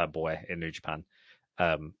White was her boy in New Japan.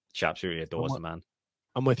 She absolutely adores the man.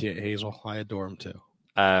 I'm with you, Hazel. I adore him too.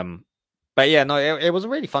 But yeah, no, it was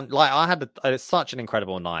really fun. Like, I had such an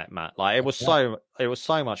incredible night, Matt. Like, it was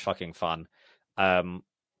so much fucking fun.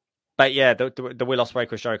 But yeah, the Will Ospreay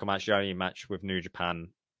Chris Jericho match, the only match with New Japan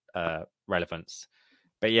relevance.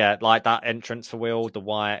 But yeah, like that entrance for Will, the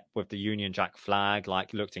white with the Union Jack flag,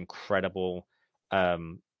 looked incredible.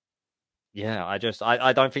 Yeah, I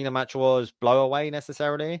don't think the match was blow away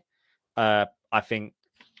necessarily. I think,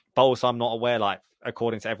 but also I'm not aware,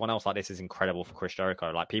 according to everyone else, this is incredible for Chris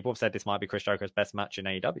Jericho. People have said this might be Chris Jericho's best match in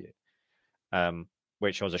AEW,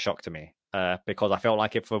 which was a shock to me, because I felt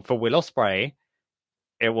like it for Will Ospreay,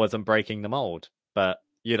 it wasn't breaking the mold. But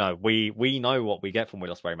we know what we get from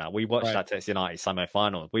Will Ospreay, man. We watched that Texas United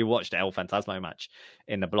semi-final. We watched the El Fantasmo match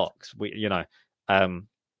in the blocks. We know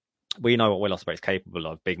what Will Ospreay is capable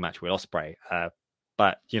of. Big match Will Ospreay,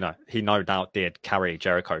 but he no doubt did carry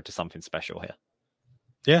Jericho to something special here.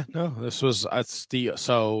 Yeah, no, this is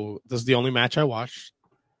the only match I watched.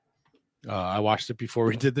 I watched it before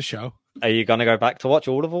we did the show. Are you gonna go back to watch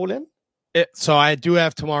all of All In? So I do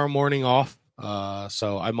have tomorrow morning off.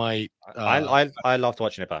 So I might. I loved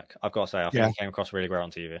watching it back. I've got to say, I think it came across really great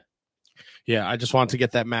on TV. Yeah, I just wanted to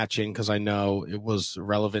get that match in because I know it was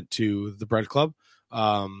relevant to the Bread Club.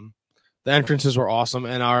 The entrances were awesome,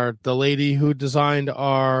 and the lady who designed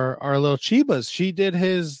our little Chibas, she did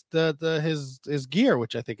his gear,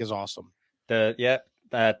 which I think is awesome.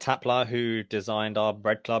 Tapla, who designed our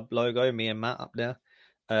Bread Club logo, me and Matt up there,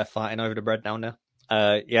 fighting over the bread down there.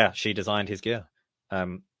 Yeah, she designed his gear.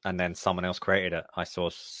 And then someone else created it. I saw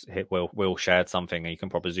Will shared something, and you can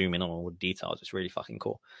probably zoom in on all the details. It's really fucking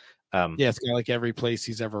cool. Yeah, it's got like every place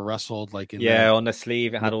he's ever wrestled. Like on the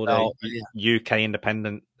sleeve, it had all the yeah. UK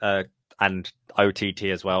independent and OTT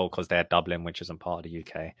as well, because they're Dublin, which isn't part of the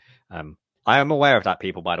UK. I am aware of that,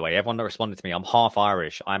 people. By the way, everyone that responded to me, I'm half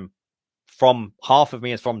Irish. Half of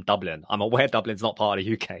me is from Dublin. I'm aware Dublin's not part of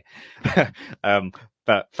the UK.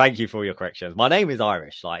 But thank you for your corrections. My name is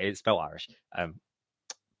Irish, like it's spelled Irish.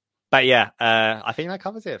 But yeah, I think that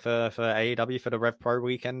covers it for AEW for the RevPro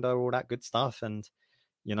weekend, all that good stuff, and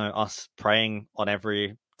us praying on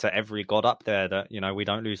every god up there that we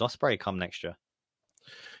don't lose Ospreay come next year.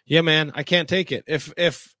 Yeah, man, I can't take it. If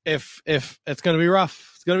it's gonna be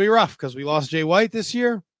rough, it's gonna be rough because we lost Jay White this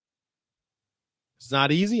year. It's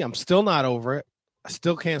not easy. I'm still not over it. I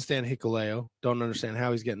still can't stand Hikuleo. Don't understand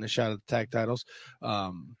how he's getting a shot at the tag titles.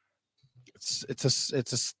 I'm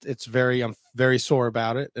very sore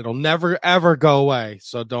about it. It'll never ever go away.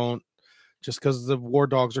 So don't, just because the War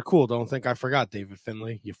Dogs are cool, don't think I forgot David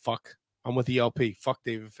Finlay. You fuck. I'm with ELP. Fuck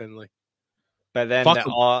David Finlay. But then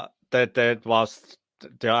whilst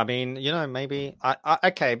I mean, maybe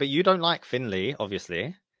okay, but you don't like Finlay,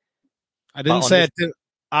 obviously. I didn't say it.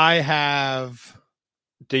 I have.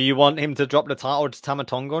 Do you want him to drop the title to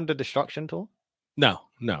Tamatonga on the Destruction Tour? No,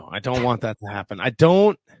 I don't want that to happen. I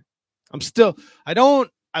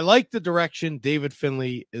like the direction David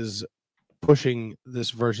Finlay is pushing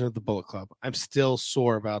this version of the Bullet Club. I'm still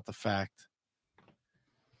sore about the fact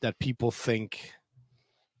that people think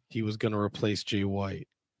he was going to replace Jay White.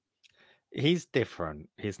 He's different.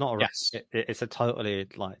 He's not. Yes. It's a totally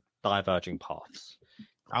diverging paths.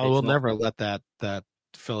 I will never let that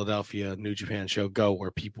Philadelphia New Japan show go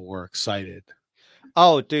where people were excited.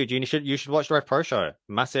 Oh, dude, you should watch the RevPro show.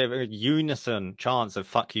 Massive unison chants of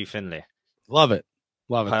 "fuck you, Finlay." Love it.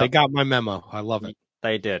 They got my memo. I love it.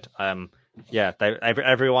 They did. Yeah.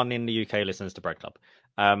 Everyone in the UK listens to Bread Club.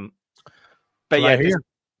 But yeah,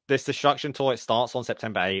 this Destruction Tour, it starts on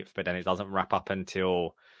September 8th, but then it doesn't wrap up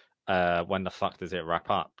until when the fuck does it wrap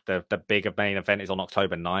up? The bigger main event is on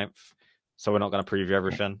October 9th. So we're not going to preview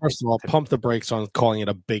everything. First of all, pump the brakes on calling it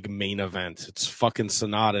a big main event. It's fucking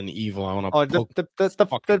SANADA and Evil. I want to the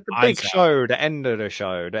big show, the end of the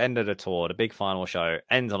show, the end of the tour, the big final show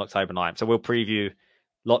ends on October 9th. So we'll preview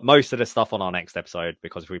most of the stuff on our next episode,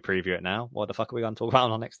 because if we preview it now, what the fuck are we going to talk about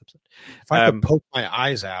on our next episode? If I could poke my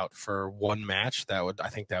eyes out for one match, I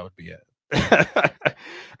think that would be it.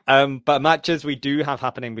 But matches we do have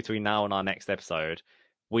happening between now and our next episode,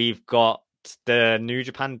 we've got the New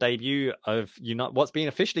Japan debut of what's been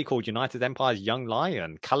officially called United Empire's Young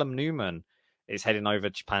Lion. Callum Newman is heading over to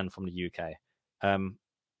Japan from the UK.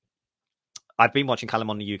 I've been watching Callum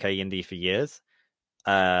on the UK indie for years.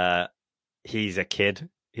 He's a kid.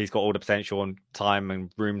 He's got all the potential and time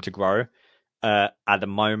and room to grow. At the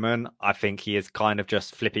moment, I think he is kind of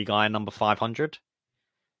just flippy guy number 500.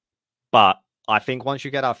 But I think once you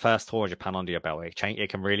get our first tour of Japan under your belt, it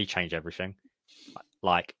can really change everything.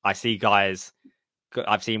 Like, I've seen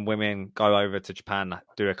women go over to Japan,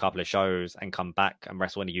 do a couple of shows, and come back and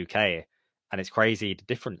wrestle in the UK. And it's crazy the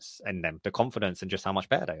difference in them, the confidence, and just how much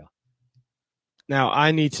better they are. Now, I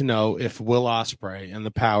need to know if Will Ospreay and the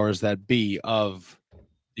powers that be of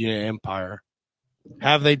the United Empire,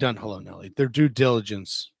 have they done, hello, Nelly, their due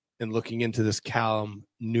diligence in looking into this Callum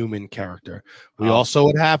Newman character? We also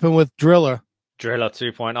what happened with Driller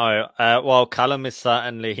 2.0. Well, Callum is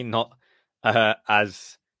certainly not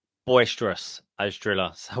as boisterous as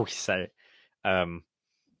Driller, so we say.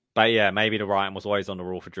 But yeah, maybe the writing was always on the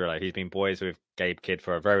rule for Driller. He's been boys with Gabe Kidd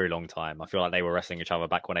for a very long time. I feel like they were wrestling each other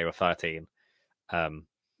back when they were 13.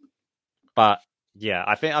 But yeah,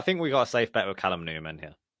 I think we got a safe bet with Callum Newman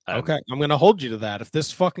here. Okay, I'm going to hold you to that. If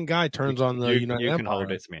this fucking guy turns on the United you Empire, can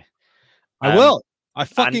hold it to me. I will. I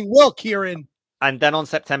fucking will, Kieran. And then on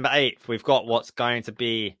September 8th, we've got what's going to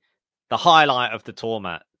be the highlight of the tour,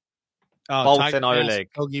 Matt. Boltin Oleg,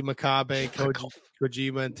 Kogi Makabe,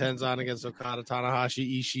 Kojima, and Tenzan against Okada,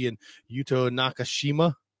 Tanahashi, Ishii, and Yuto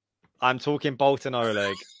Nakashima. I'm talking Boltin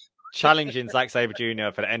Oleg challenging Zack Sabre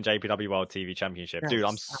Jr. for the NJPW World TV Championship. Dude,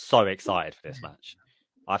 I'm so excited for this match.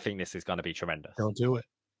 I think this is going to be tremendous. Don't do it,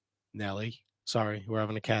 Nelly. Sorry, we're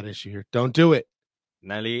having a cat issue here. Don't do it.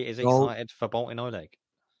 Nelly is excited for Boltin Oleg.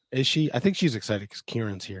 Is she? I think she's excited because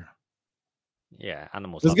Kieran's here. Yeah,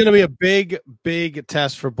 animals. This is going to be a big, big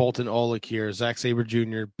test for Boltin Olick here. Zack Sabre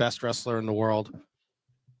Jr., best wrestler in the world,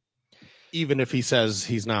 even if he says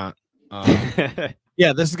he's not.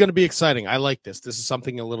 Yeah, this is going to be exciting. I like this. This is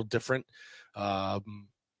something a little different.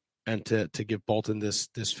 And to give Boltin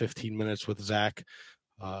this 15 minutes with Zach,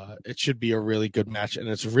 it should be a really good match. And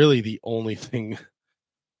it's really the only thing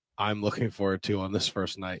I'm looking forward to on this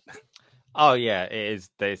first night. Oh yeah, it is.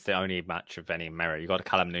 It's the only match of any merit. You got a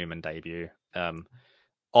Callum Newman debut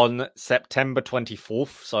on September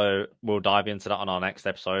 24th. So we'll dive into that on our next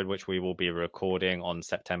episode, which we will be recording on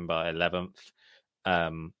September 11th.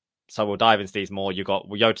 So we'll dive into these more. You got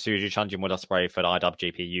Yota Tsuji, Chunjin Ospreay for the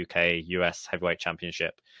IWGP UK US Heavyweight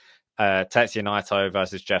Championship. Tetsuya Naito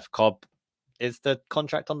versus Jeff Cobb. Is the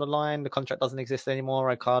contract on the line? The contract doesn't exist anymore.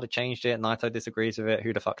 Okada changed it. Naito disagrees with it.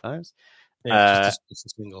 Who the fuck knows? Yeah, it's a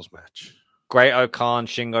singles match. Great Okan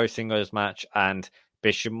Shingo singles match, and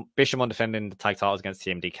Bishamon defending the tag titles against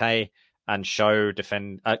TMDK, and Show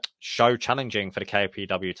challenging for the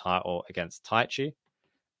KPW title against Taichi.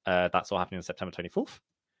 That's all happening on September 24th.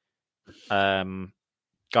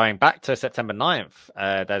 Going back to September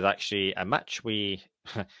 9th, there's actually a match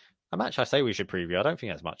a match I say we should preview. I don't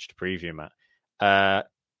think there's much to preview, Matt.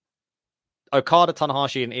 Okada,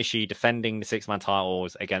 Tanahashi, and Ishii defending the six-man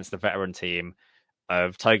titles against the veteran team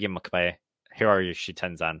of Togi Makabe, Hiroshi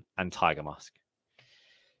Tenzan, and Tiger Mask.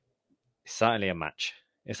 It's certainly a match.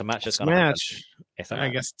 It's a match that's going to happen. It's a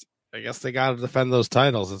match. I guess they got to defend those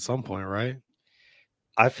titles at some point, right?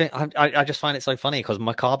 I think I just find it so funny because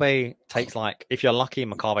Makabe takes if you're lucky,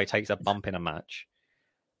 Makabe takes a bump in a match.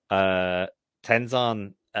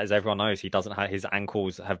 Tenzan, as everyone knows, he doesn't have his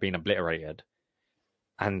ankles have been obliterated.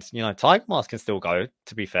 And, Tiger Mask can still go,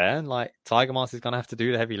 to be fair. Tiger Mask is going to have to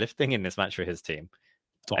do the heavy lifting in this match for his team.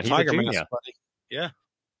 And he's Tiger Mask, buddy. Yeah.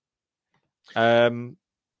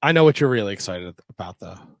 I know what you're really excited about,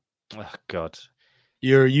 though. Oh, God.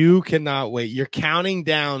 You cannot wait. You're counting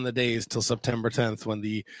down the days till September 10th when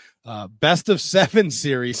the best of 7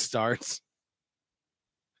 series starts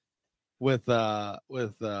with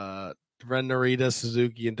Ren Narita,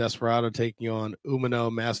 Suzuki, and Desperado taking on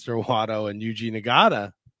Umino, Master Wato, and Yuji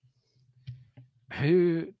Nagata.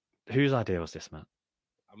 Whose idea was this, man?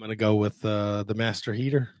 I'm gonna go with the Master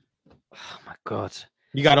Heater. Oh my God!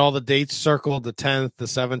 You got all the dates circled: the 10th, the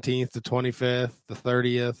 17th, the 25th, the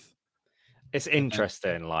 30th. It's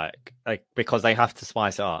interesting, because they have to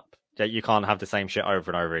spice it up. You can't have the same shit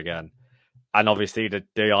over and over again. And obviously,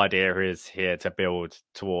 the idea is here to build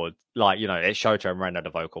toward, it's Shota and Ren at the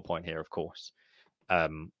vocal point here, of course.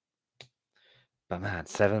 But man,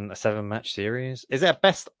 a 7 match series. Is it a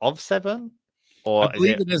best of 7? Or I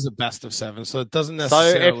believe it is a best of 7, so it doesn't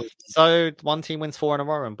necessarily. So one team wins 4 in a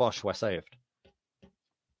row, and Bosch, we're saved.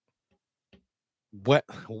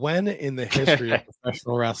 When in the history of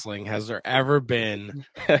professional wrestling has there ever been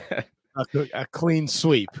a clean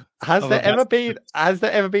sweep? Has there ever been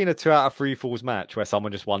a 2 out of 3 falls match where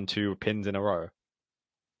someone just won 2 pins in a row?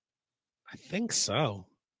 I think so.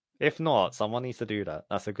 If not, someone needs to do that.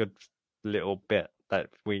 That's a good little bit that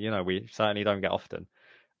we certainly don't get often.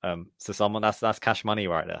 So someone that's cash money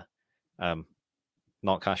right there.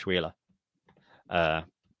 Not Cash Wheeler. But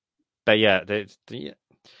yeah,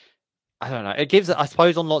 I don't know. It gives, I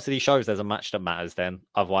suppose, on lots of these shows, there's a match that matters then.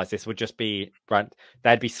 Otherwise, this would just be,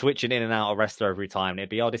 they'd be switching in and out of wrestler every time. It'd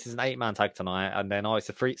be, this is an 8-man tag tonight. And then, it's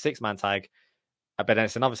a 6-man tag. But then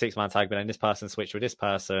it's another 6-man tag. But then this person switched with this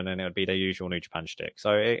person. And it would be their usual New Japan shtick.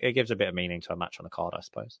 So it gives a bit of meaning to a match on the card, I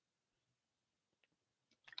suppose.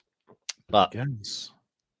 But,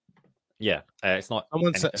 yeah, it's not.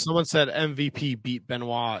 Someone said MVP beat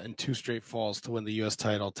Benoit in 2 straight falls to win the U.S.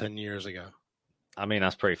 title 10 years ago. I mean,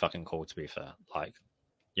 that's pretty fucking cool, to be fair.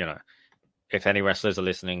 If any wrestlers are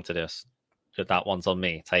listening to this, that one's on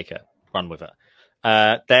me. Take it. Run with it.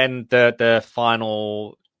 Then the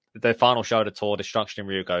final show of the tour, Destruction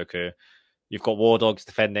in Ryogoku. You've got War Dogs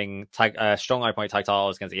defending strong openweight tag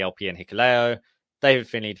titles against ELP and Hikuleo. David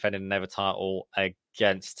Finlay defending the Never title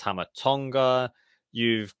against Tama Tonga.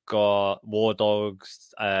 You've got War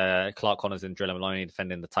Dogs, Clark Connors and Drilla Maloney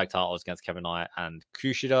defending the tag titles against Kevin Knight and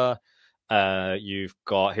Kushida. You've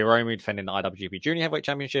got Hiromu defending the IWGP Junior Heavyweight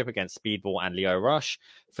Championship against Speedball and Leo Rush.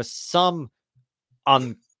 For some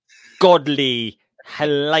ungodly,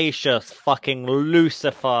 hellacious, fucking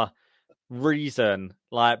Lucifer reason,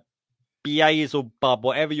 Beelzebub,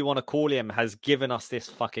 whatever you want to call him, has given us this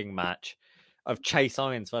fucking match of Chase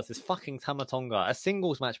Owens versus fucking Tama Tonga, a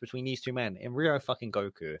singles match between these 2 men in Ryo fucking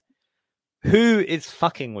Goku. Who is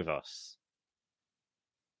fucking with us?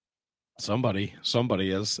 Somebody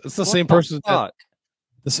is. It's the same person.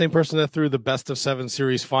 The same person that threw the best of 7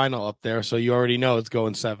 series final up there, so you already know it's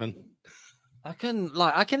going 7. I can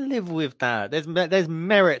live with that. There's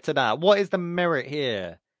merit to that. What is the merit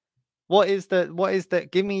here? What is the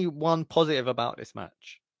give me one positive about this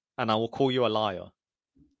match, and I will call you a liar.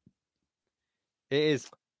 It is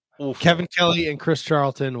awful. Kevin Kelly and Chris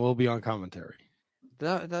Charlton will be on commentary.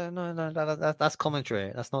 No, that's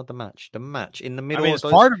commentary. That's not the match. The match in the middle. I mean, it's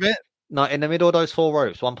part of it. No, in the middle of those 4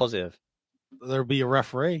 ropes, one positive. There'll be a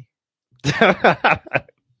referee.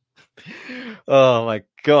 Oh my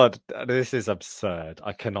god, this is absurd.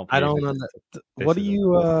 I cannot. I don't know. What do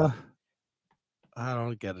you? I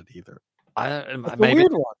don't get it either. I don't. It's a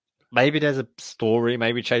weird one. Maybe there's a story.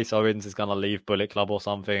 Maybe Chase Owens is gonna leave Bullet Club or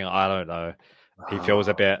something. I don't know. He feels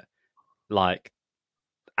a bit like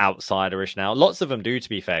outsiderish now. Lots of them do, to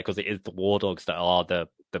be fair, because it is the War Dogs that are the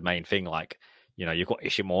main thing. Like, you know, you've got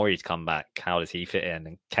Ishimori's come back. How does he fit in?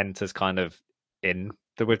 And Kenta's kind of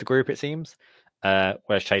with the group, it seems.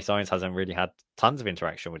 Whereas Chase Owens hasn't really had tons of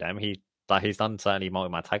interaction with them. He's done certainly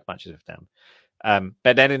multi-man tag matches with them.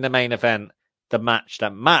 But then in the main event, the match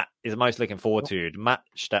that Matt is most looking forward to, the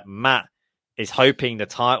match that Matt is hoping the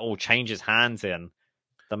title changes hands in,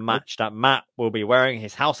 the match that Matt will be wearing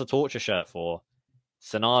his House of Torture shirt for,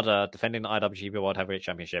 SANADA defending the IWGP World Heavyweight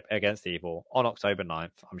Championship against Evil on October 9th.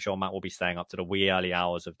 I'm sure Matt will be staying up to the wee early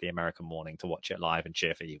hours of the American morning to watch it live and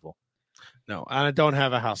cheer for Evil. No, and I don't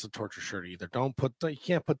have a House of Torture shirt either.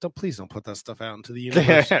 Please don't put that stuff out into the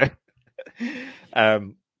universe.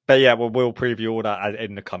 But yeah, we'll preview all that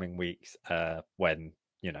in the coming weeks when,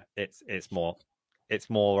 you know, it's going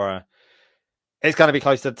to be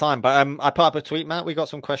close to the time. But I put up a tweet, Matt. We got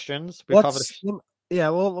some questions. Yeah,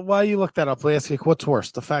 well, while you look that up, let's ask you, what's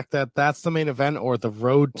worse, the fact that that's the main event or the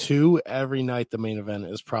road to every night the main event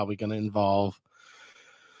is probably going to involve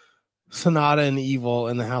SANADA and Evil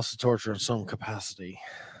in the House of Torture in some capacity?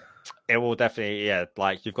 It will definitely, yeah.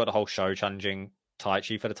 Like, you've got the whole show challenging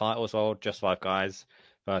Taichi for the title as well. Just 5 guys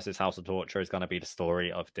versus House of Torture is going to be the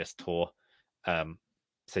story of this tour.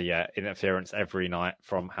 So yeah, interference every night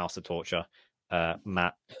from House of Torture.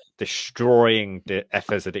 Matt destroying the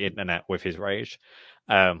efforts of the internet with his rage.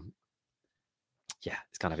 Yeah,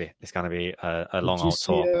 it's gonna be a long old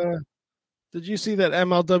tour. Did you see that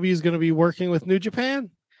MLW is going to be working with New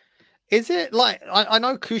Japan? Is it like I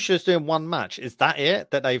know Kusha's doing one match? Is that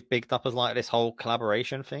it that they've bigged up as like this whole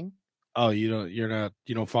collaboration thing? Oh, you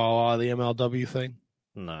don't follow the MLW thing?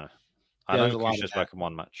 No, I know Kusha's working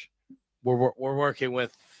one match. We're working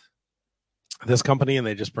with this company, and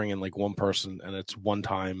they just bring in like one person, and it's one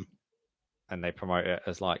time, and they promote it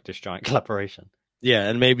as like this giant collaboration. Yeah,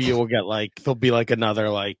 and maybe you will get like there'll be like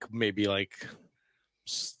another maybe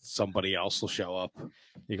somebody else will show up.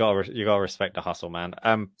 You gotta respect the hustle, man.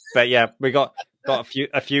 But yeah, we got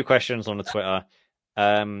a few questions on the Twitter.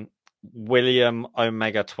 William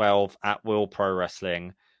Omega 12 at Will Pro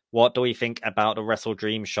Wrestling. What do we think about the Wrestle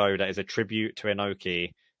Dream show that is a tribute to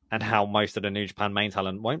Inoki, and how most of the New Japan main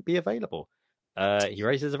talent won't be available? He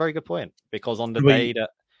raises a very good point, because on the day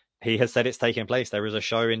that he has said it's taking place, there is a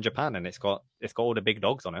show in Japan, and it's got all the big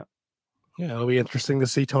dogs on it. Yeah, it'll be interesting to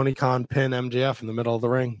see Tony Khan pin MJF in the middle of the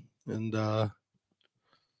ring, and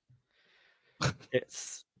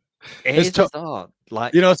it's bizarre.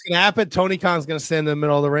 Like, you know what's going to happen? Tony Khan's going to stand in the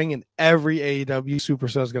middle of the ring, and every AEW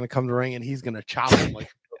superstar is going to come to the ring, and he's going to chop him.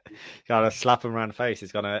 Gotta slap him around the face.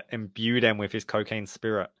 He's going to imbue them with his cocaine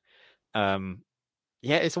spirit.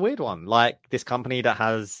 Yeah, it's a weird one. Like, this company that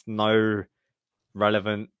has no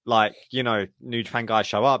relevant, like, you know, New Japan guys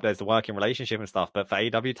show up, there's the working relationship and stuff, but for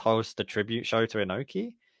AEW to host the tribute show to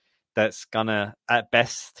Inoki, that's gonna, at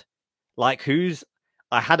best, like,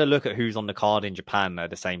 I had a look at who's on the card in Japan at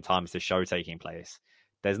the same time as the show taking place.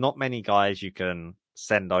 There's not many guys you can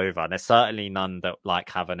send over, and there's certainly none that like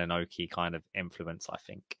have an Inoki kind of influence, I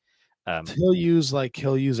think. He'll use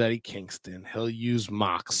Eddie Kingston, he'll use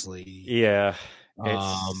Moxley. Yeah.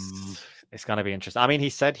 It's going to be interesting. I mean, he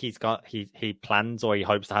said he plans, or he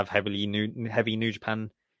hopes to have heavy New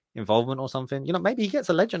Japan involvement or something. You know, maybe he gets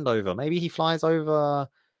a legend over. Maybe he flies over,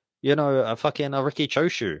 you know, a Ricky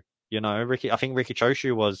Choshu. You know, I think Ricky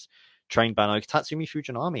Choshu was trained by Tatsumi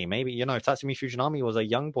Fujinami. Maybe, you know, Tatsumi Fujinami was a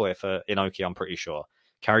young boy for Inoki, I'm pretty sure.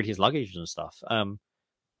 Carried his luggage and stuff.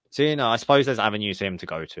 So, you know, I suppose there's avenues for him to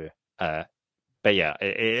go to. But yeah,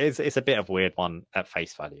 it's a bit of a weird one at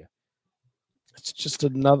face value. It's just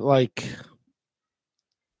another, like,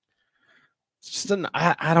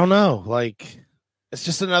 I don't know. Like, it's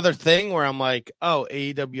just another thing where I'm like, oh,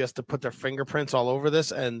 AEW has to put their fingerprints all over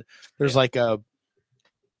this, and there's like a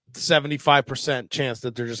 75% chance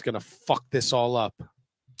that they're just going to fuck this all up.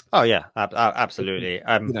 Oh, yeah, absolutely.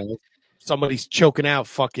 You know, Somebody's choking out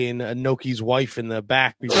fucking Inoki's wife in the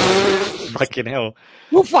back. Fucking hell.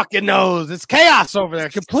 Who fucking knows? It's chaos over there.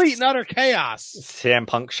 Complete and utter chaos. CM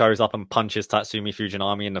Punk shows up and punches Tatsumi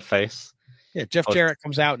Fujinami in the face. Yeah, Jeff Jarrett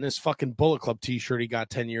comes out in his fucking Bullet Club t-shirt he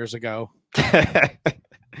got 10 years ago.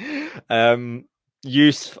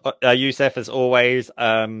 Youssef, as always.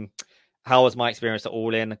 How was my experience at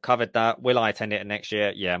All In? Covered that. Will I attend it next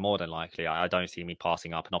year? Yeah, more than likely. I don't see me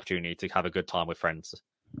passing up an opportunity to have a good time with friends.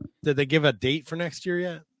 Did they give a date for next year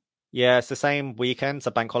yet? Yeah, it's the same weekend. It's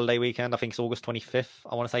a bank holiday weekend. I think it's August 25th.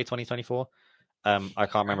 I want to say 2024. I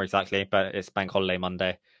can't remember exactly, but it's bank holiday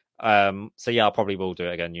Monday. So yeah, I probably will do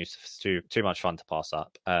it again. It's too much fun to pass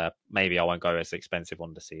up. Maybe I won't go as expensive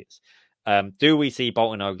on the seats. Do we see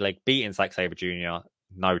Bolton Oleg beating Zack Sabre Jr.?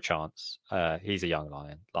 No chance. He's a young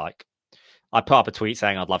lion. Like, I put up a tweet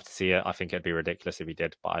saying I'd love to see it. I think it'd be ridiculous if he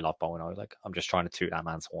did, but I love Bolton Oleg. I'm just trying to toot that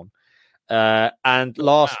man's horn. And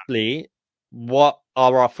lastly, what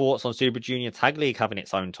are our thoughts on Super Junior Tag League having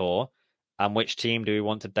its own tour? And which team do we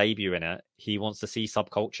want to debut in it? He wants to see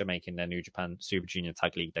Subculture making their New Japan Super Junior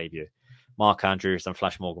Tag League debut. Mark Andrews and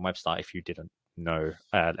Flash Morgan Webster, if you didn't know,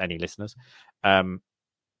 any listeners.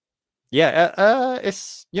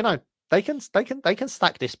 It's, you know, they can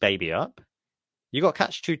stack this baby up. You got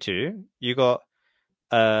Catch 2-2, you got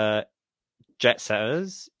Jet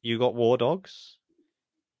Setters, you got War Dogs,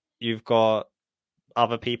 you've got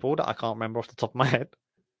other people that I can't remember off the top of my head.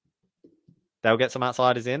 They'll get some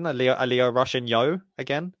outsiders in. A Leo Rush and Yo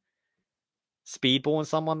again. Speedball and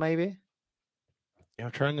someone maybe. Yeah,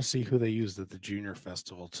 I'm trying to see who they used at the Junior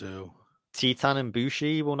Festival too. Titan and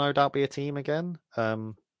Bushi will no doubt be a team again.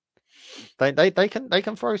 They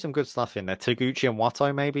can throw some good stuff in there. Taguchi and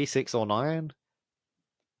Watto maybe 6 or 9.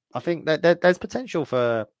 I think that there's potential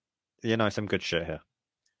for, you know, some good shit here.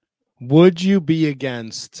 Would you be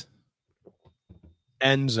against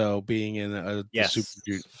Enzo being in a Yes, Super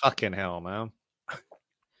Junior? fucking hell, man.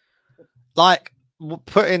 Like,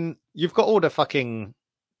 you've got all the fucking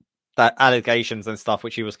that allegations and stuff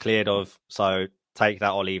which he was cleared of, so take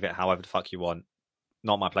that or leave it however the fuck you want.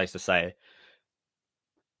 Not my place to say.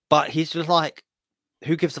 But he's just like,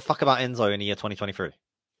 who gives a fuck about Enzo in the year 2023?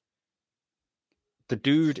 The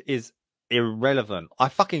dude is irrelevant. I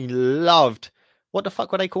fucking loved. What the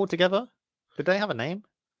fuck were they called together? Did they have a name?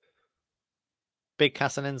 Big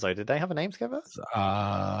Cass and Enzo. Did they have a name together? Look,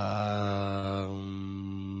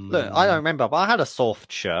 I don't remember, but I had a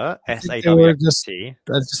soft shirt. SAWT. They were just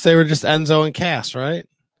Enzo and Cass, right?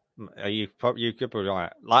 You could be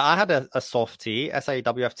right. Like, I had a soft tee,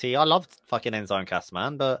 SAWFT. I loved fucking Enzo and Cass,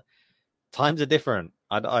 man, but times are different.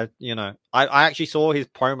 I actually saw his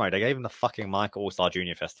promo. They gave him the fucking mic at All-Star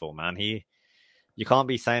Junior Festival, man. You can't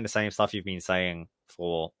be saying the same stuff you've been saying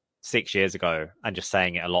for 6 years ago and just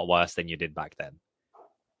saying it a lot worse than you did back then.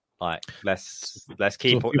 Like, let's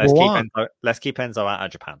keep Enzo out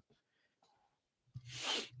of Japan.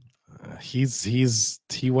 He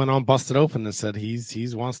went on Busted Open and said he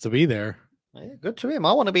wants to be there. Yeah, good to him.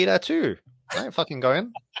 I want to be there too. I ain't fucking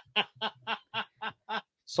going.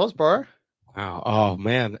 Soz, bro. Wow. Oh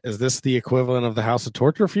man, is this the equivalent of the House of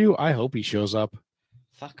Torture for you? I hope he shows up.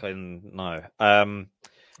 Fucking no. I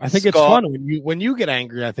think it's fun when you get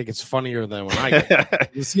angry. I think it's funnier than when I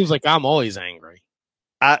get. It seems like I'm always angry.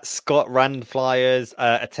 At Scott Rand Flyers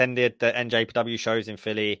attended the NJPW shows in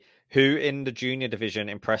Philly. Who in the junior division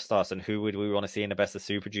impressed us, and who would we want to see in the Best of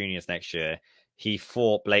Super Juniors next year? He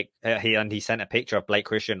fought Blake. He sent a picture of Blake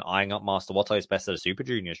Christian eyeing up Master Watto's Best of the Super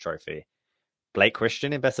Juniors trophy. Blake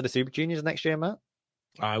Christian in Best of the Super Juniors next year, Matt?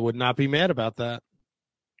 I would not be mad about that.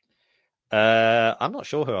 I'm not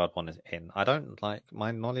sure who I'd want in. I don't like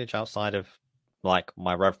my knowledge outside of like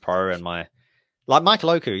my RevPro and my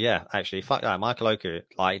Michael Oku. Yeah, actually, fuck that, Michael Oku.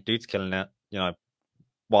 Like, dude's killing it. You know,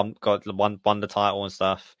 won the title and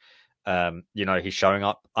stuff. You know, he's showing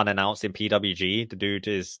up unannounced in PWG. The dude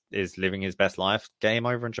is living his best life. Get him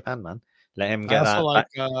over in Japan, man. Let him get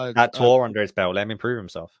that tour under his belt. Let him improve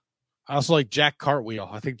himself. I also like Jack Cartwheel.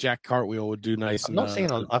 I think Jack Cartwheel would do nice.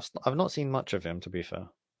 I've not seen much of him, to be fair.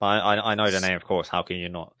 I know the name, of course. How can you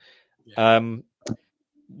not? Yeah.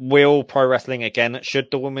 Will Pro Wrestling again? Should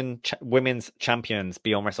the women's champions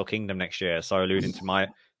be on Wrestle Kingdom next year? So alluding to Maya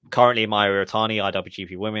Iwatani,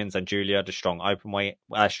 IWGP Women's, and Julia, the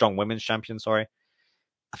strong women's champion. Sorry,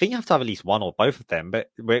 I think you have to have at least one or both of them. But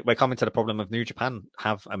we're coming to the problem of New Japan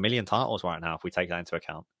have 1 million titles right now. If we take that into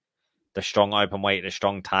account, the strong openweight, the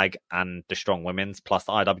strong tag, and the strong women's plus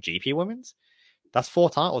the IWGP Women's. That's 4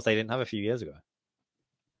 titles they didn't have a few years ago.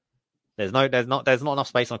 There's not enough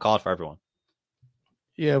space on the card for everyone.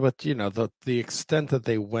 Yeah, but you know the extent that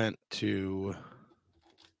they went to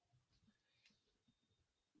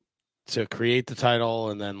to create the title,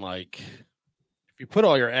 and then like if you put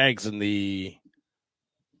all your eggs in the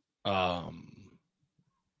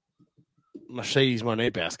Mercedes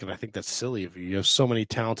Moné basket, I think that's silly of you. You have so many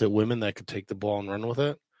talented women that could take the ball and run with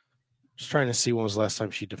it. Just trying to see when was the last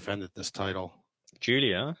time she defended this title.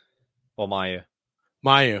 Julia or Mayu?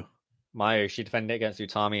 Mayu, She defended it against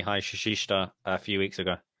Utami Hayashishita a few weeks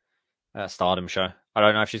ago at a Stardom show. I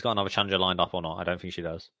don't know if she's got another challenger lined up or not. I don't think she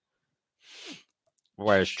does.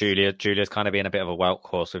 Whereas Julia's kind of being a bit of a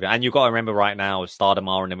workhorse with it. And you've got to remember right now, Stardom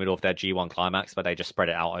are in the middle of their G1 climax, but they just spread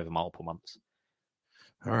it out over multiple months.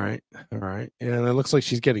 All right. And it looks like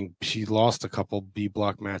she lost a couple B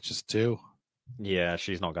block matches too. Yeah,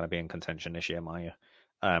 she's not going to be in contention this year, Maya.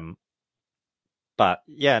 But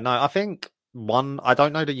yeah, no, I think one, I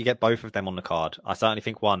don't know that you get both of them on the card. I certainly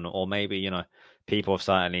think one, or maybe, people have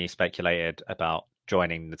certainly speculated about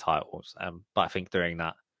joining the titles. But I think during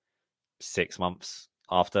that 6 months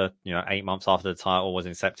after, 8 months after the title was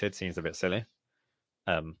incepted seems a bit silly.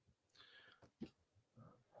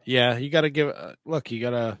 Yeah, you got to give.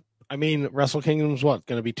 I mean, Wrestle Kingdom's what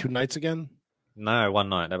going to be 2 nights again? No, one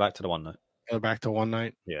night. They're back to the one night. They're back to one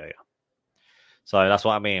night. Yeah. So that's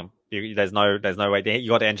what I mean. There's no way. You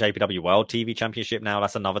got the NJPW World TV Championship now.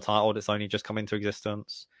 That's another title that's only just come into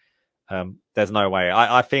existence. There's no way.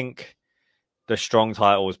 I think the strong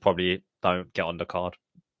titles probably don't get on the card.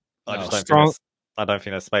 I just don't think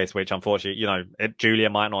there's space. Which unfortunately, Julia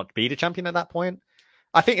might not be the champion at that point.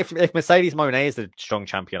 I think if Mercedes Moné is the strong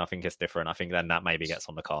champion, I think it's different. I think then that maybe gets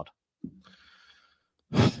on the card.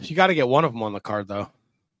 You got to get one of them on the card, though.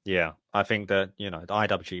 Yeah, I think that the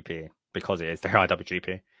IWGP, because it is their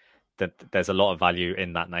IWGP, that there's a lot of value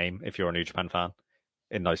in that name if you're a New Japan fan,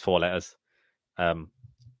 in those 4 letters. But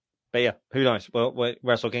yeah, who knows? Well,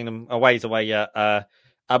 Wrestle Kingdom a ways away yet.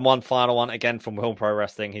 And one final one again from Will Pro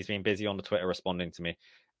Wrestling. He's been busy on the Twitter responding to me.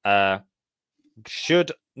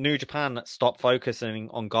 Should New Japan stop focusing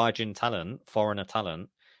on gaijin talent, foreigner talent,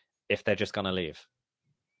 if they're just going to leave?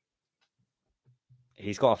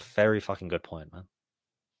 He's got a very fucking good point, man.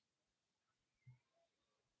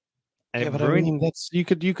 And yeah, but I mean, that's you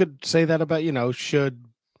could say that about should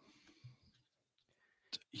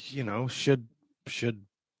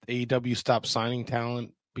AEW stop signing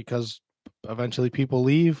talent because eventually people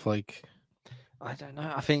leave? Like, I don't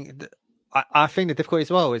know. I think I think the difficulty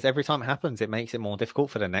as well is every time it happens, it makes it more difficult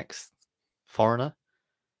for the next foreigner.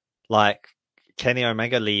 Like Kenny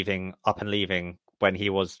Omega leaving when he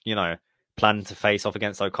was, planned to face off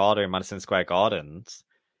against Okada in Madison Square Gardens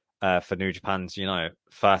for New Japan's,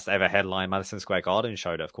 first ever headline Madison Square Garden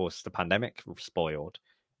show that, of course, the pandemic spoiled.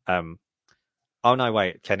 Oh, no,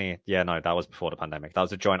 wait, Kenny. Yeah, no, that was before the pandemic. That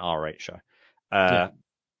was a joint R8 show.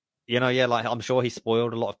 Like I'm sure he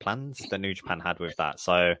spoiled a lot of plans that New Japan had with that.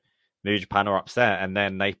 So New Japan are upset, and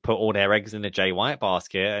then they put all their eggs in the Jay White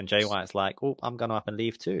basket, and Jay White's like, "Oh, I'm going to up and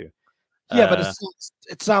leave too." Yeah, but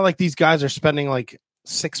it's not like these guys are spending like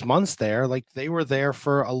 6 months there. Like they were there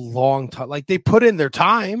for a long time. Like they put in their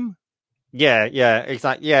time. Yeah,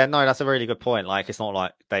 exactly. Yeah, no, that's a really good point. Like it's not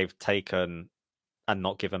like they've taken and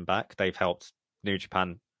not given back. They've helped New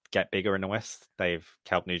Japan get bigger in the West. They've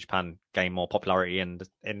helped New Japan gain more popularity in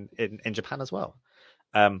Japan as well.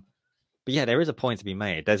 But yeah, there is a point to be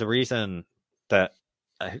made. There's a reason that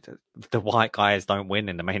the white guys don't win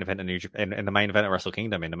in the main event of in the main event of Wrestle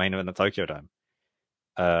Kingdom, in the main event of Tokyo Dome.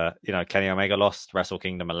 Kenny Omega lost Wrestle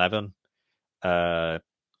Kingdom 11.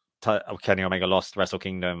 Kenny Omega lost Wrestle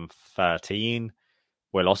Kingdom 13.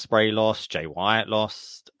 Will Ospreay lost. Jay White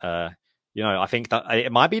lost. I think that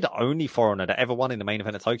it might be the only foreigner that ever won in the main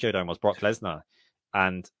event of Tokyo Dome was Brock Lesnar.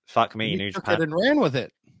 And fuck me, New Japan and ran with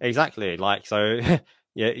it. Exactly. Like so.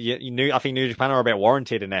 Yeah, I think New Japan are a bit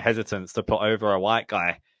warranted in their hesitance to put over a white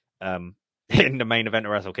guy in the main event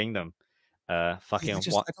of Wrestle Kingdom.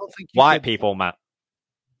 White people, Matt.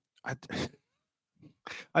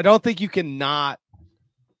 I don't think you can not.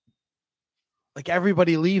 Like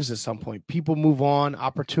everybody leaves at some point. People move on.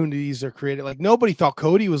 Opportunities are created. Like nobody thought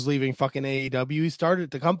Cody was leaving fucking AEW. He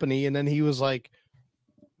started the company and then he was like,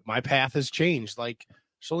 my path has changed. Like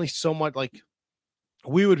there's only so much. Like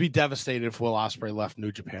we would be devastated if Will Ospreay left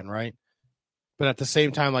New Japan, right? But at the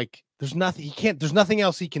same time, like there's nothing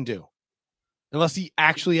else he can do unless he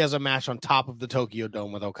actually has a match on top of the Tokyo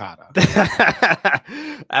Dome with Okada.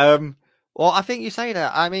 Well, I think you say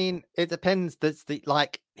that. I mean, it depends.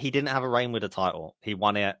 He didn't have a reign with the title. He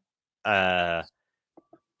won it.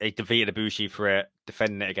 He defeated Ibushi for it,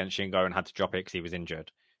 defending it against Shingo, and had to drop it because he was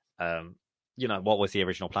injured. What was the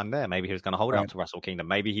original plan there? Maybe he was going to hold out to Wrestle Kingdom.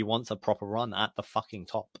 Maybe he wants a proper run at the fucking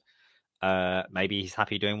top. Maybe he's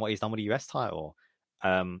happy doing what he's done with the US title.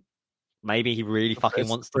 Maybe he really fucking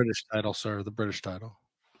wants the British title, sir. The British title.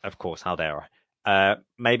 Of course, how dare I?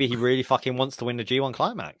 Maybe he really fucking wants to win the G1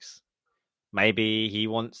 Climax. Maybe he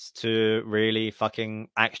wants to really fucking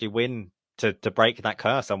actually win to break that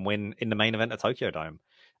curse and win in the main event of Tokyo Dome.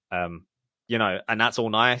 And that's all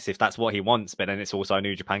nice if that's what he wants, but then it's also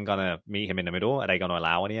New Japan gonna meet him in the middle. Are they gonna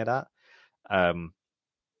allow any of that?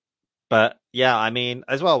 But yeah, I mean,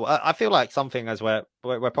 as well, I feel like something as we're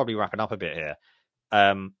probably wrapping up a bit here.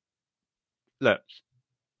 Look,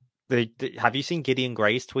 have you seen Gideon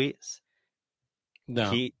Gray's tweets?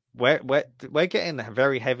 No. We're getting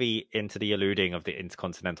very heavy into the alluding of the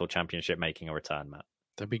Intercontinental Championship making a return, Matt.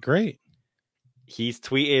 That'd be great. He's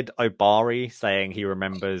tweeted Obari saying he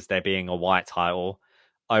remembers there being a white title.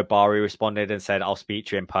 Obari responded and said, "I'll speak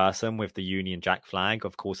to you in person with the Union Jack flag,"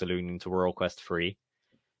 of course, alluding to Royal Quest 3.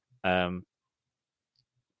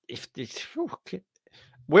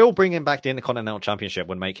 We'll bring him back the Intercontinental Championship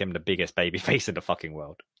would make him the biggest babyface in the fucking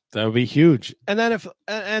world. That would be huge. And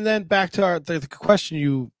then back to the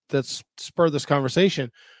question that spurred this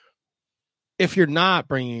conversation. If you're not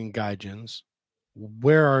bringing in Gaijins,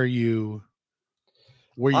 where are you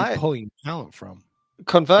pulling talent from?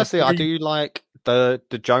 Conversely, I do like the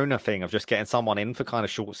Jonah thing of just getting someone in for kind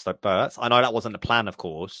of short spurts. I know that wasn't the plan, of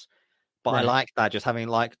course, but right. I like that. Just having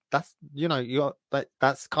that's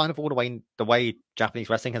that's kind of all the way Japanese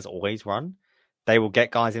wrestling has always run. They will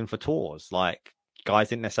get guys in for tours. Like guys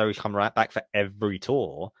didn't necessarily come right back for every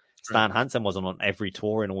tour. Stan Hansen wasn't on every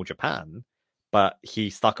tour in all Japan, but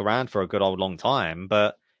he stuck around for a good old long time.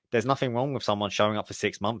 But there's nothing wrong with someone showing up for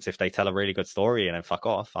 6 months if they tell a really good story and then fuck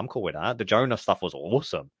off. I'm cool with that. The Jonah stuff was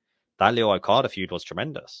awesome. That Leo Okada feud was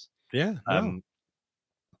tremendous. Yeah.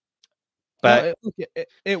 But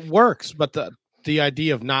it works. But the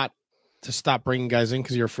idea of not to stop bringing guys in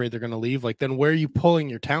because you're afraid they're going to leave, like then where are you pulling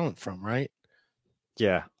your talent from, right?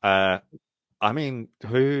 Yeah. I mean,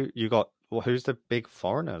 who you got? Well, who's the big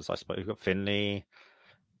foreigners? I suppose you got Finley,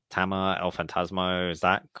 Tama, El Fantasmo,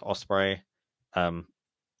 Zach Osprey, TMDK.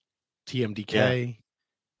 Yeah.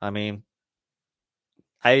 I mean,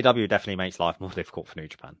 AEW definitely makes life more difficult for New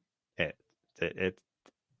Japan.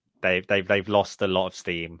 They've lost a lot of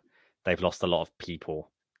steam. They've lost a lot of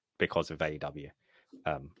people because of AEW,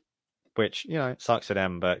 which sucks for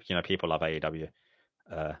them. But people love AEW.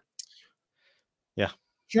 Yeah,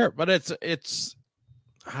 sure, but it's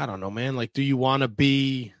I don't know, man. Like, do you want to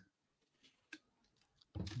be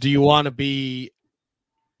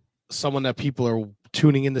someone that people are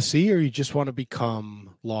tuning in to see, or you just want to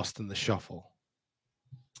become lost in the shuffle?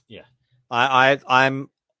 Yeah,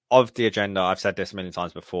 I'm of the agenda. I've said this a million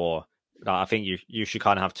times before. I think you should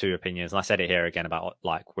kind of have two opinions, and I said it here again about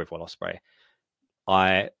like with Will Ospreay.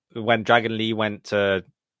 When Dragon Lee went to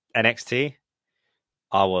NXT,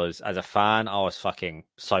 as a fan, I was fucking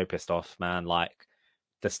so pissed off, man. Like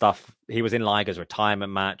the stuff he was in Liger's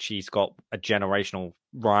retirement match. He's got a generational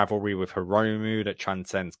rivalry with Hiromu that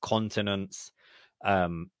transcends continents.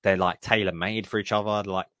 They're like tailor made for each other.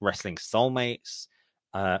 They're like wrestling soulmates.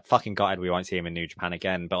 Fucking gutted we won't see him in New Japan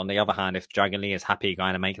again. But on the other hand, if Dragon Lee is happy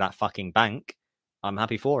going to make that fucking bank, I'm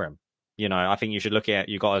happy for him. I think you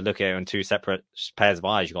got to look at it in two separate pairs of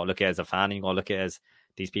eyes. You got to look at it as a fan, and you got to look at it as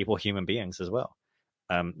these people, human beings as well.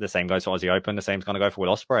 The same goes for Aussie Open. The same's going to go for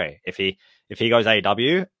Will Ospreay. If he goes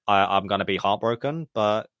AEW, I'm going to be heartbroken.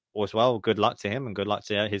 But as well, good luck to him and good luck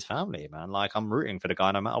to his family, man. Like I'm rooting for the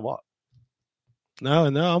guy no matter what. No,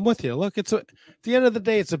 I'm with you. Look, at the end of the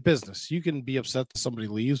day, it's a business. You can be upset that somebody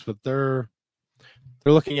leaves, but they're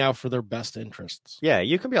looking out for their best interests. Yeah,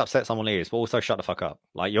 you can be upset someone leaves, but also shut the fuck up.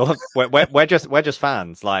 Like we're just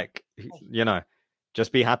fans. Like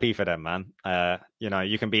just be happy for them, man.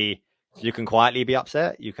 You can quietly be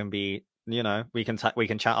upset. You can be, we can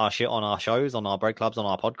chat our shit on our shows, on our break clubs, on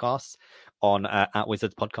our podcasts, on at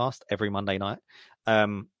Wizards Podcast every Monday night.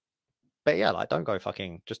 But yeah, like don't go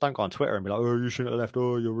on Twitter and be like, oh, you shouldn't have left.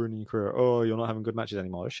 Oh, you're ruining your career. Oh, you're not having good matches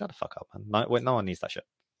anymore. Just shut the fuck up, man. No one needs that shit.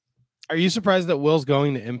 Are you surprised that Will's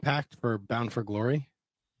going to Impact for Bound for Glory?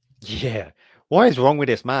 Yeah. What is wrong with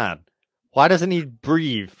this man? Why doesn't he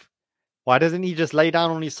breathe? Why doesn't he just lay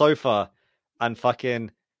down on his sofa and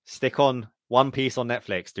fucking stick on One Piece on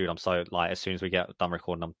Netflix? Dude, I'm so as soon as we get done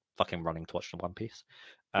recording, I'm fucking running to watch the One Piece.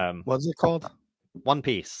 What's it called? One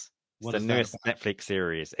Piece. It's the newest Netflix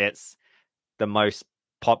series. It's the most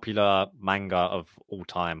popular manga of all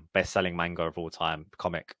time, best-selling manga of all time,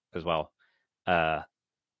 comic as well. Go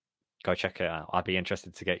check it out. I'd be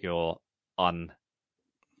interested to get your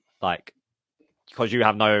because you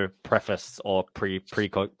have no preface or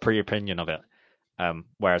pre-opinion of it.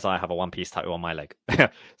 Whereas I have a One Piece tattoo on my leg,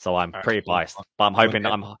 so I'm pretty biased. But I'm hoping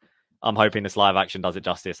that I'm hoping this live action does it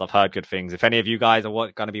justice. I've heard good things. If any of you guys are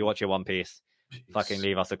going to be watching One Piece, fucking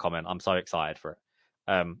leave us a comment. I'm so excited for it.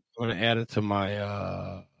 I'm gonna add it to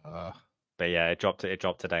my but yeah, it dropped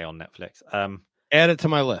today on Netflix. Add it to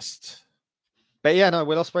my list. But yeah, no,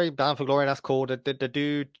 Will Ospreay Bound for Glory. That's cool. The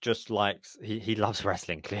dude just likes he loves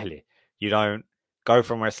wrestling. Clearly, you don't go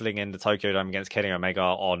from wrestling in the Tokyo Dome against Kenny Omega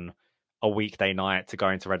on a weekday night to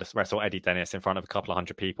going to wrestle Eddie Dennis in front of a couple of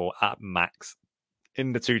hundred people at max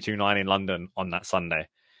in the 229 in London on that Sunday.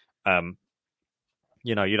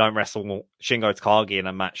 You know, you don't wrestle Shingo Takagi in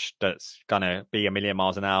a match that's gonna be a million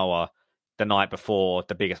miles an hour the night before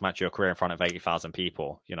the biggest match of your career in front of 80,000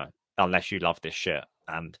 people. You know, unless you love this shit.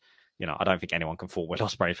 And you know, I don't think anyone can fault Will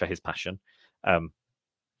Ospreay for his passion.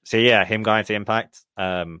 So yeah, him going to Impact,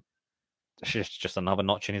 it's just another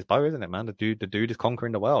notch in his bow, isn't it, man? The dude is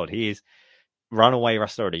conquering the world. He is runaway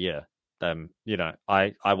wrestler of the year. You know,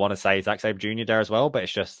 I want to say Zack Sabre Jr. there as well, but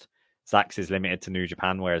it's just Zack's is limited to New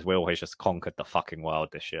Japan, whereas Will has just conquered the fucking world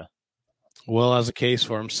this year. Will has a case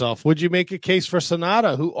for himself. Would you make a case for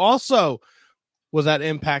SANADA, who also was at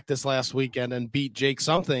Impact this last weekend and beat Jake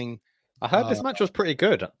Something? I heard this match was pretty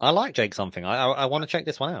good. I like Jake Something. I want to check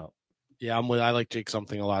this one out. Yeah, I like Jake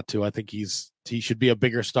Something a lot too. I think he should be a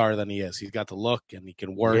bigger star than he is. He's got the look and he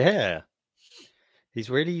can work. Yeah. He's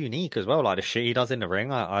really unique as well. Like the shit he does in the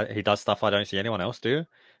ring, he does stuff I don't see anyone else do.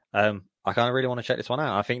 I kind of really want to check this one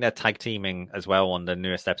out. I think they're tag teaming as well on the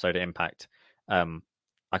newest episode of Impact.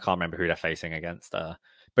 I can't remember who they're facing against.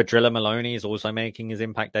 But Driller Maloney is also making his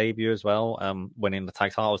Impact debut as well. Winning the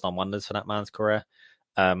tag titles done wonders for that man's career.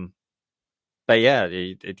 But yeah,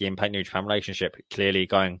 the Impact New Japan relationship clearly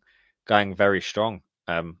going very strong.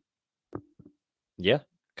 Yeah,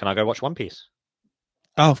 can I go watch One Piece?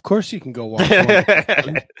 Oh, of course you can go watch One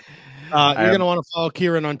Piece. You're going to want to follow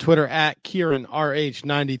Kieran on Twitter at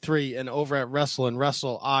KieranRH93 and over at Wrestle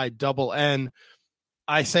INN.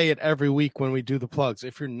 I say it every week when we do the plugs.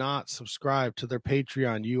 If you're not subscribed to their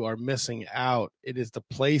Patreon, you are missing out. It is the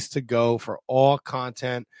place to go for all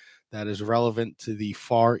content that is relevant to the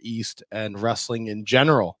Far East and wrestling in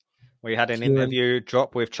general. We had an interview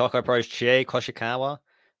drop with Choco Pro's Chie Koshikawa.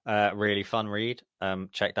 Really fun read.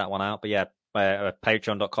 Check that one out. But yeah,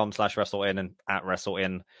 patreon.com/WrestleIn and at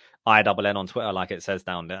WrestleIn INN on Twitter, like it says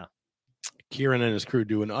down there. Kieran and his crew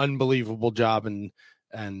do an unbelievable job, and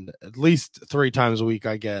at least 3 times a week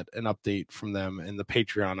I get an update from them in the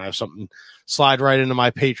Patreon. I have something slide right into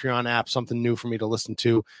my Patreon app, something new for me to listen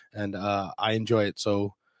to, and I enjoy it.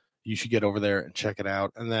 So you should get over there and check it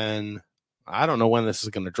out. And then I don't know when this is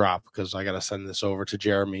going to drop because I got to send this over to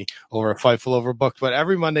Jeremy over at Fightful Overbooked. But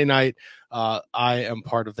every Monday night, I am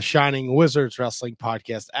part of the Shining Wizards Wrestling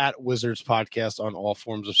Podcast at Wizards Podcast on all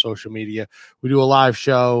forms of social media. We do a live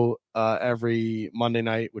show every Monday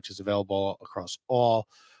night, which is available across all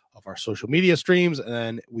of our social media streams. And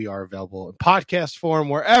then we are available in podcast form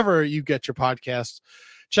wherever you get your podcasts.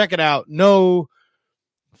 Check it out. No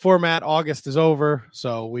format. August is over,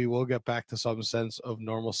 so we will get back to some sense of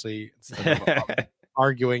normalcy instead of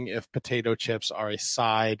arguing if potato chips are a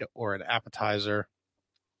side or an appetizer.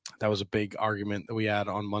 That was a big argument that we had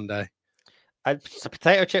on Monday. So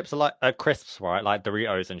potato chips are like crisps, right? Like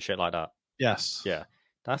Doritos and shit like that. Yes. Yeah.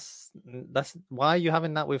 That's why are you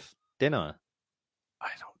having that with dinner? I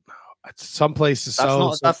don't know. Some places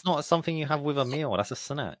that's not something you have with a meal. That's a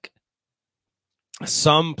snack.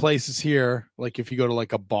 Some places here, like if you go to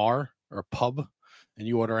like a bar or a pub and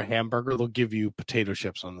you order a hamburger, they'll give you potato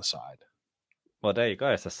chips on the side. Well, there you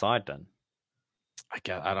go. It's a side then.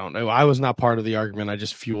 I don't know. I was not part of the argument. I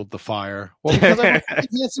just fueled the fire. Well,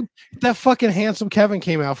 because that fucking handsome Kevin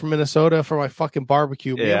came out from Minnesota for my fucking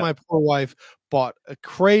barbecue. Me and my poor wife bought a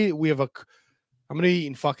crate. I'm gonna be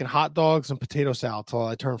eating fucking hot dogs and potato salad till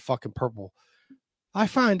I turn fucking purple. I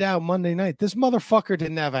find out Monday night this motherfucker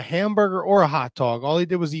didn't have a hamburger or a hot dog. All he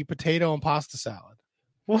did was eat potato and pasta salad.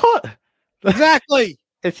 What? Exactly.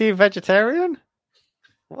 Is he a vegetarian?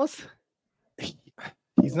 What?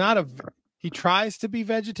 He's not he tries to be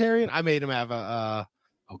vegetarian. I made him have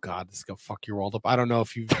oh God, this is gonna fuck your world up. I don't know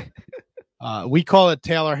if you we call it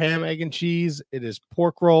Taylor ham, egg and cheese. It is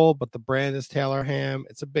pork roll, but the brand is Taylor ham.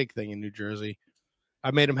 It's a big thing in New Jersey.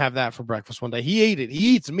 I made him have that for breakfast one day. He ate it.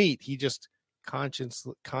 He eats meat. He just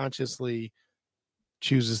consciously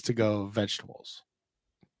chooses to go vegetables.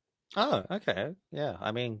 Oh, okay. Yeah,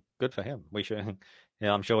 I mean, good for him. We should.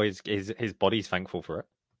 Yeah, I'm sure his body's thankful for it.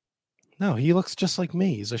 No, he looks just like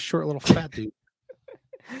me. He's a short little fat dude.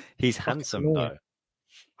 He's handsome though.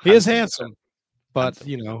 He is handsome, but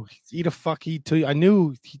you know, eat a fuck. I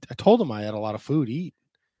told him I had a lot of food. Eat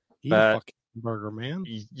a fucking Burger Man.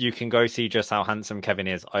 You can go see just how handsome Kevin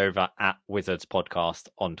is over at Wizards Podcast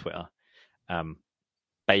on Twitter.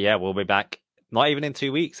 But yeah, we'll be back not even in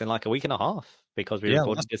 2 weeks, in like a week and a half, because we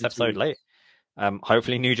recorded this episode late.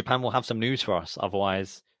 Hopefully New Japan will have some news for us.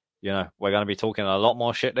 Otherwise, we're going to be talking a lot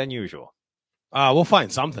more shit than usual. We'll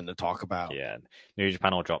find something to talk about. Yeah, New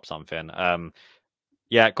Japan will drop something.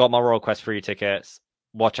 Got my Royal Quest free tickets.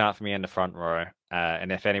 Watch out for me in the front row.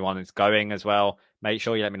 And if anyone is going as well, make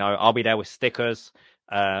sure you let me know. I'll be there with stickers.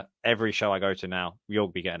 Every show I go to now, you'll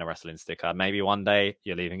be getting a wrestling sticker. Maybe one day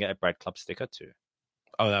you'll even get a Bread Club sticker too.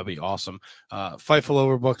 Oh, that'd be awesome. Fightful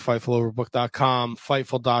Overbooked, FightfulOverbooked.com,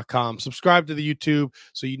 Fightful.com. Subscribe to the YouTube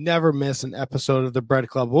so you never miss an episode of the Bread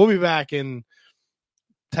Club. We'll be back in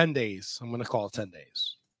 10 days. I'm going to call it 10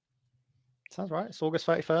 days. Sounds right. It's August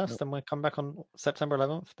 31st, and we'll come back on September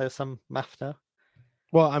 11th. There's some math there.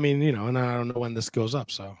 Well, I mean, and I don't know when this goes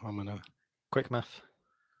up, so I'm going to... Quick math.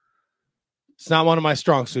 It's not one of my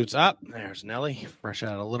strong suits. There's Nelly, fresh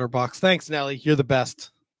out of litter box. Thanks, Nelly. You're the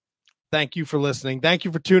best. Thank you for listening. Thank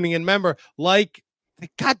you for tuning in. Remember,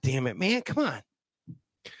 God damn it, man. Come on.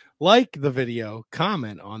 Like the video,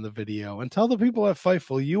 comment on the video, and tell the people at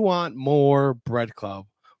Fightful you want more Bread Club.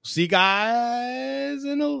 See you guys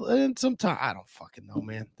in some time. I don't fucking know,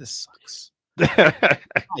 man. This sucks. I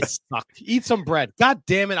suck. Eat some bread. God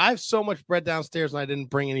damn it. I have so much bread downstairs and I didn't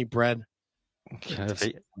bring any bread.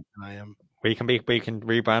 I am. We can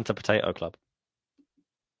rebrand to Potato Club.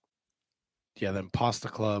 Yeah, then Pasta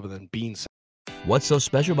Club and then Beans. What's so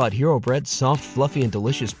special about Hero Bread's soft, fluffy, and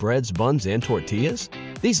delicious breads, buns, and tortillas?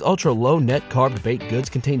 These ultra-low net-carb baked goods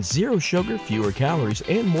contain zero sugar, fewer calories,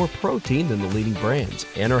 and more protein than the leading brands,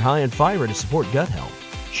 and are high in fiber to support gut health.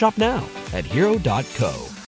 Shop now at Hero.co.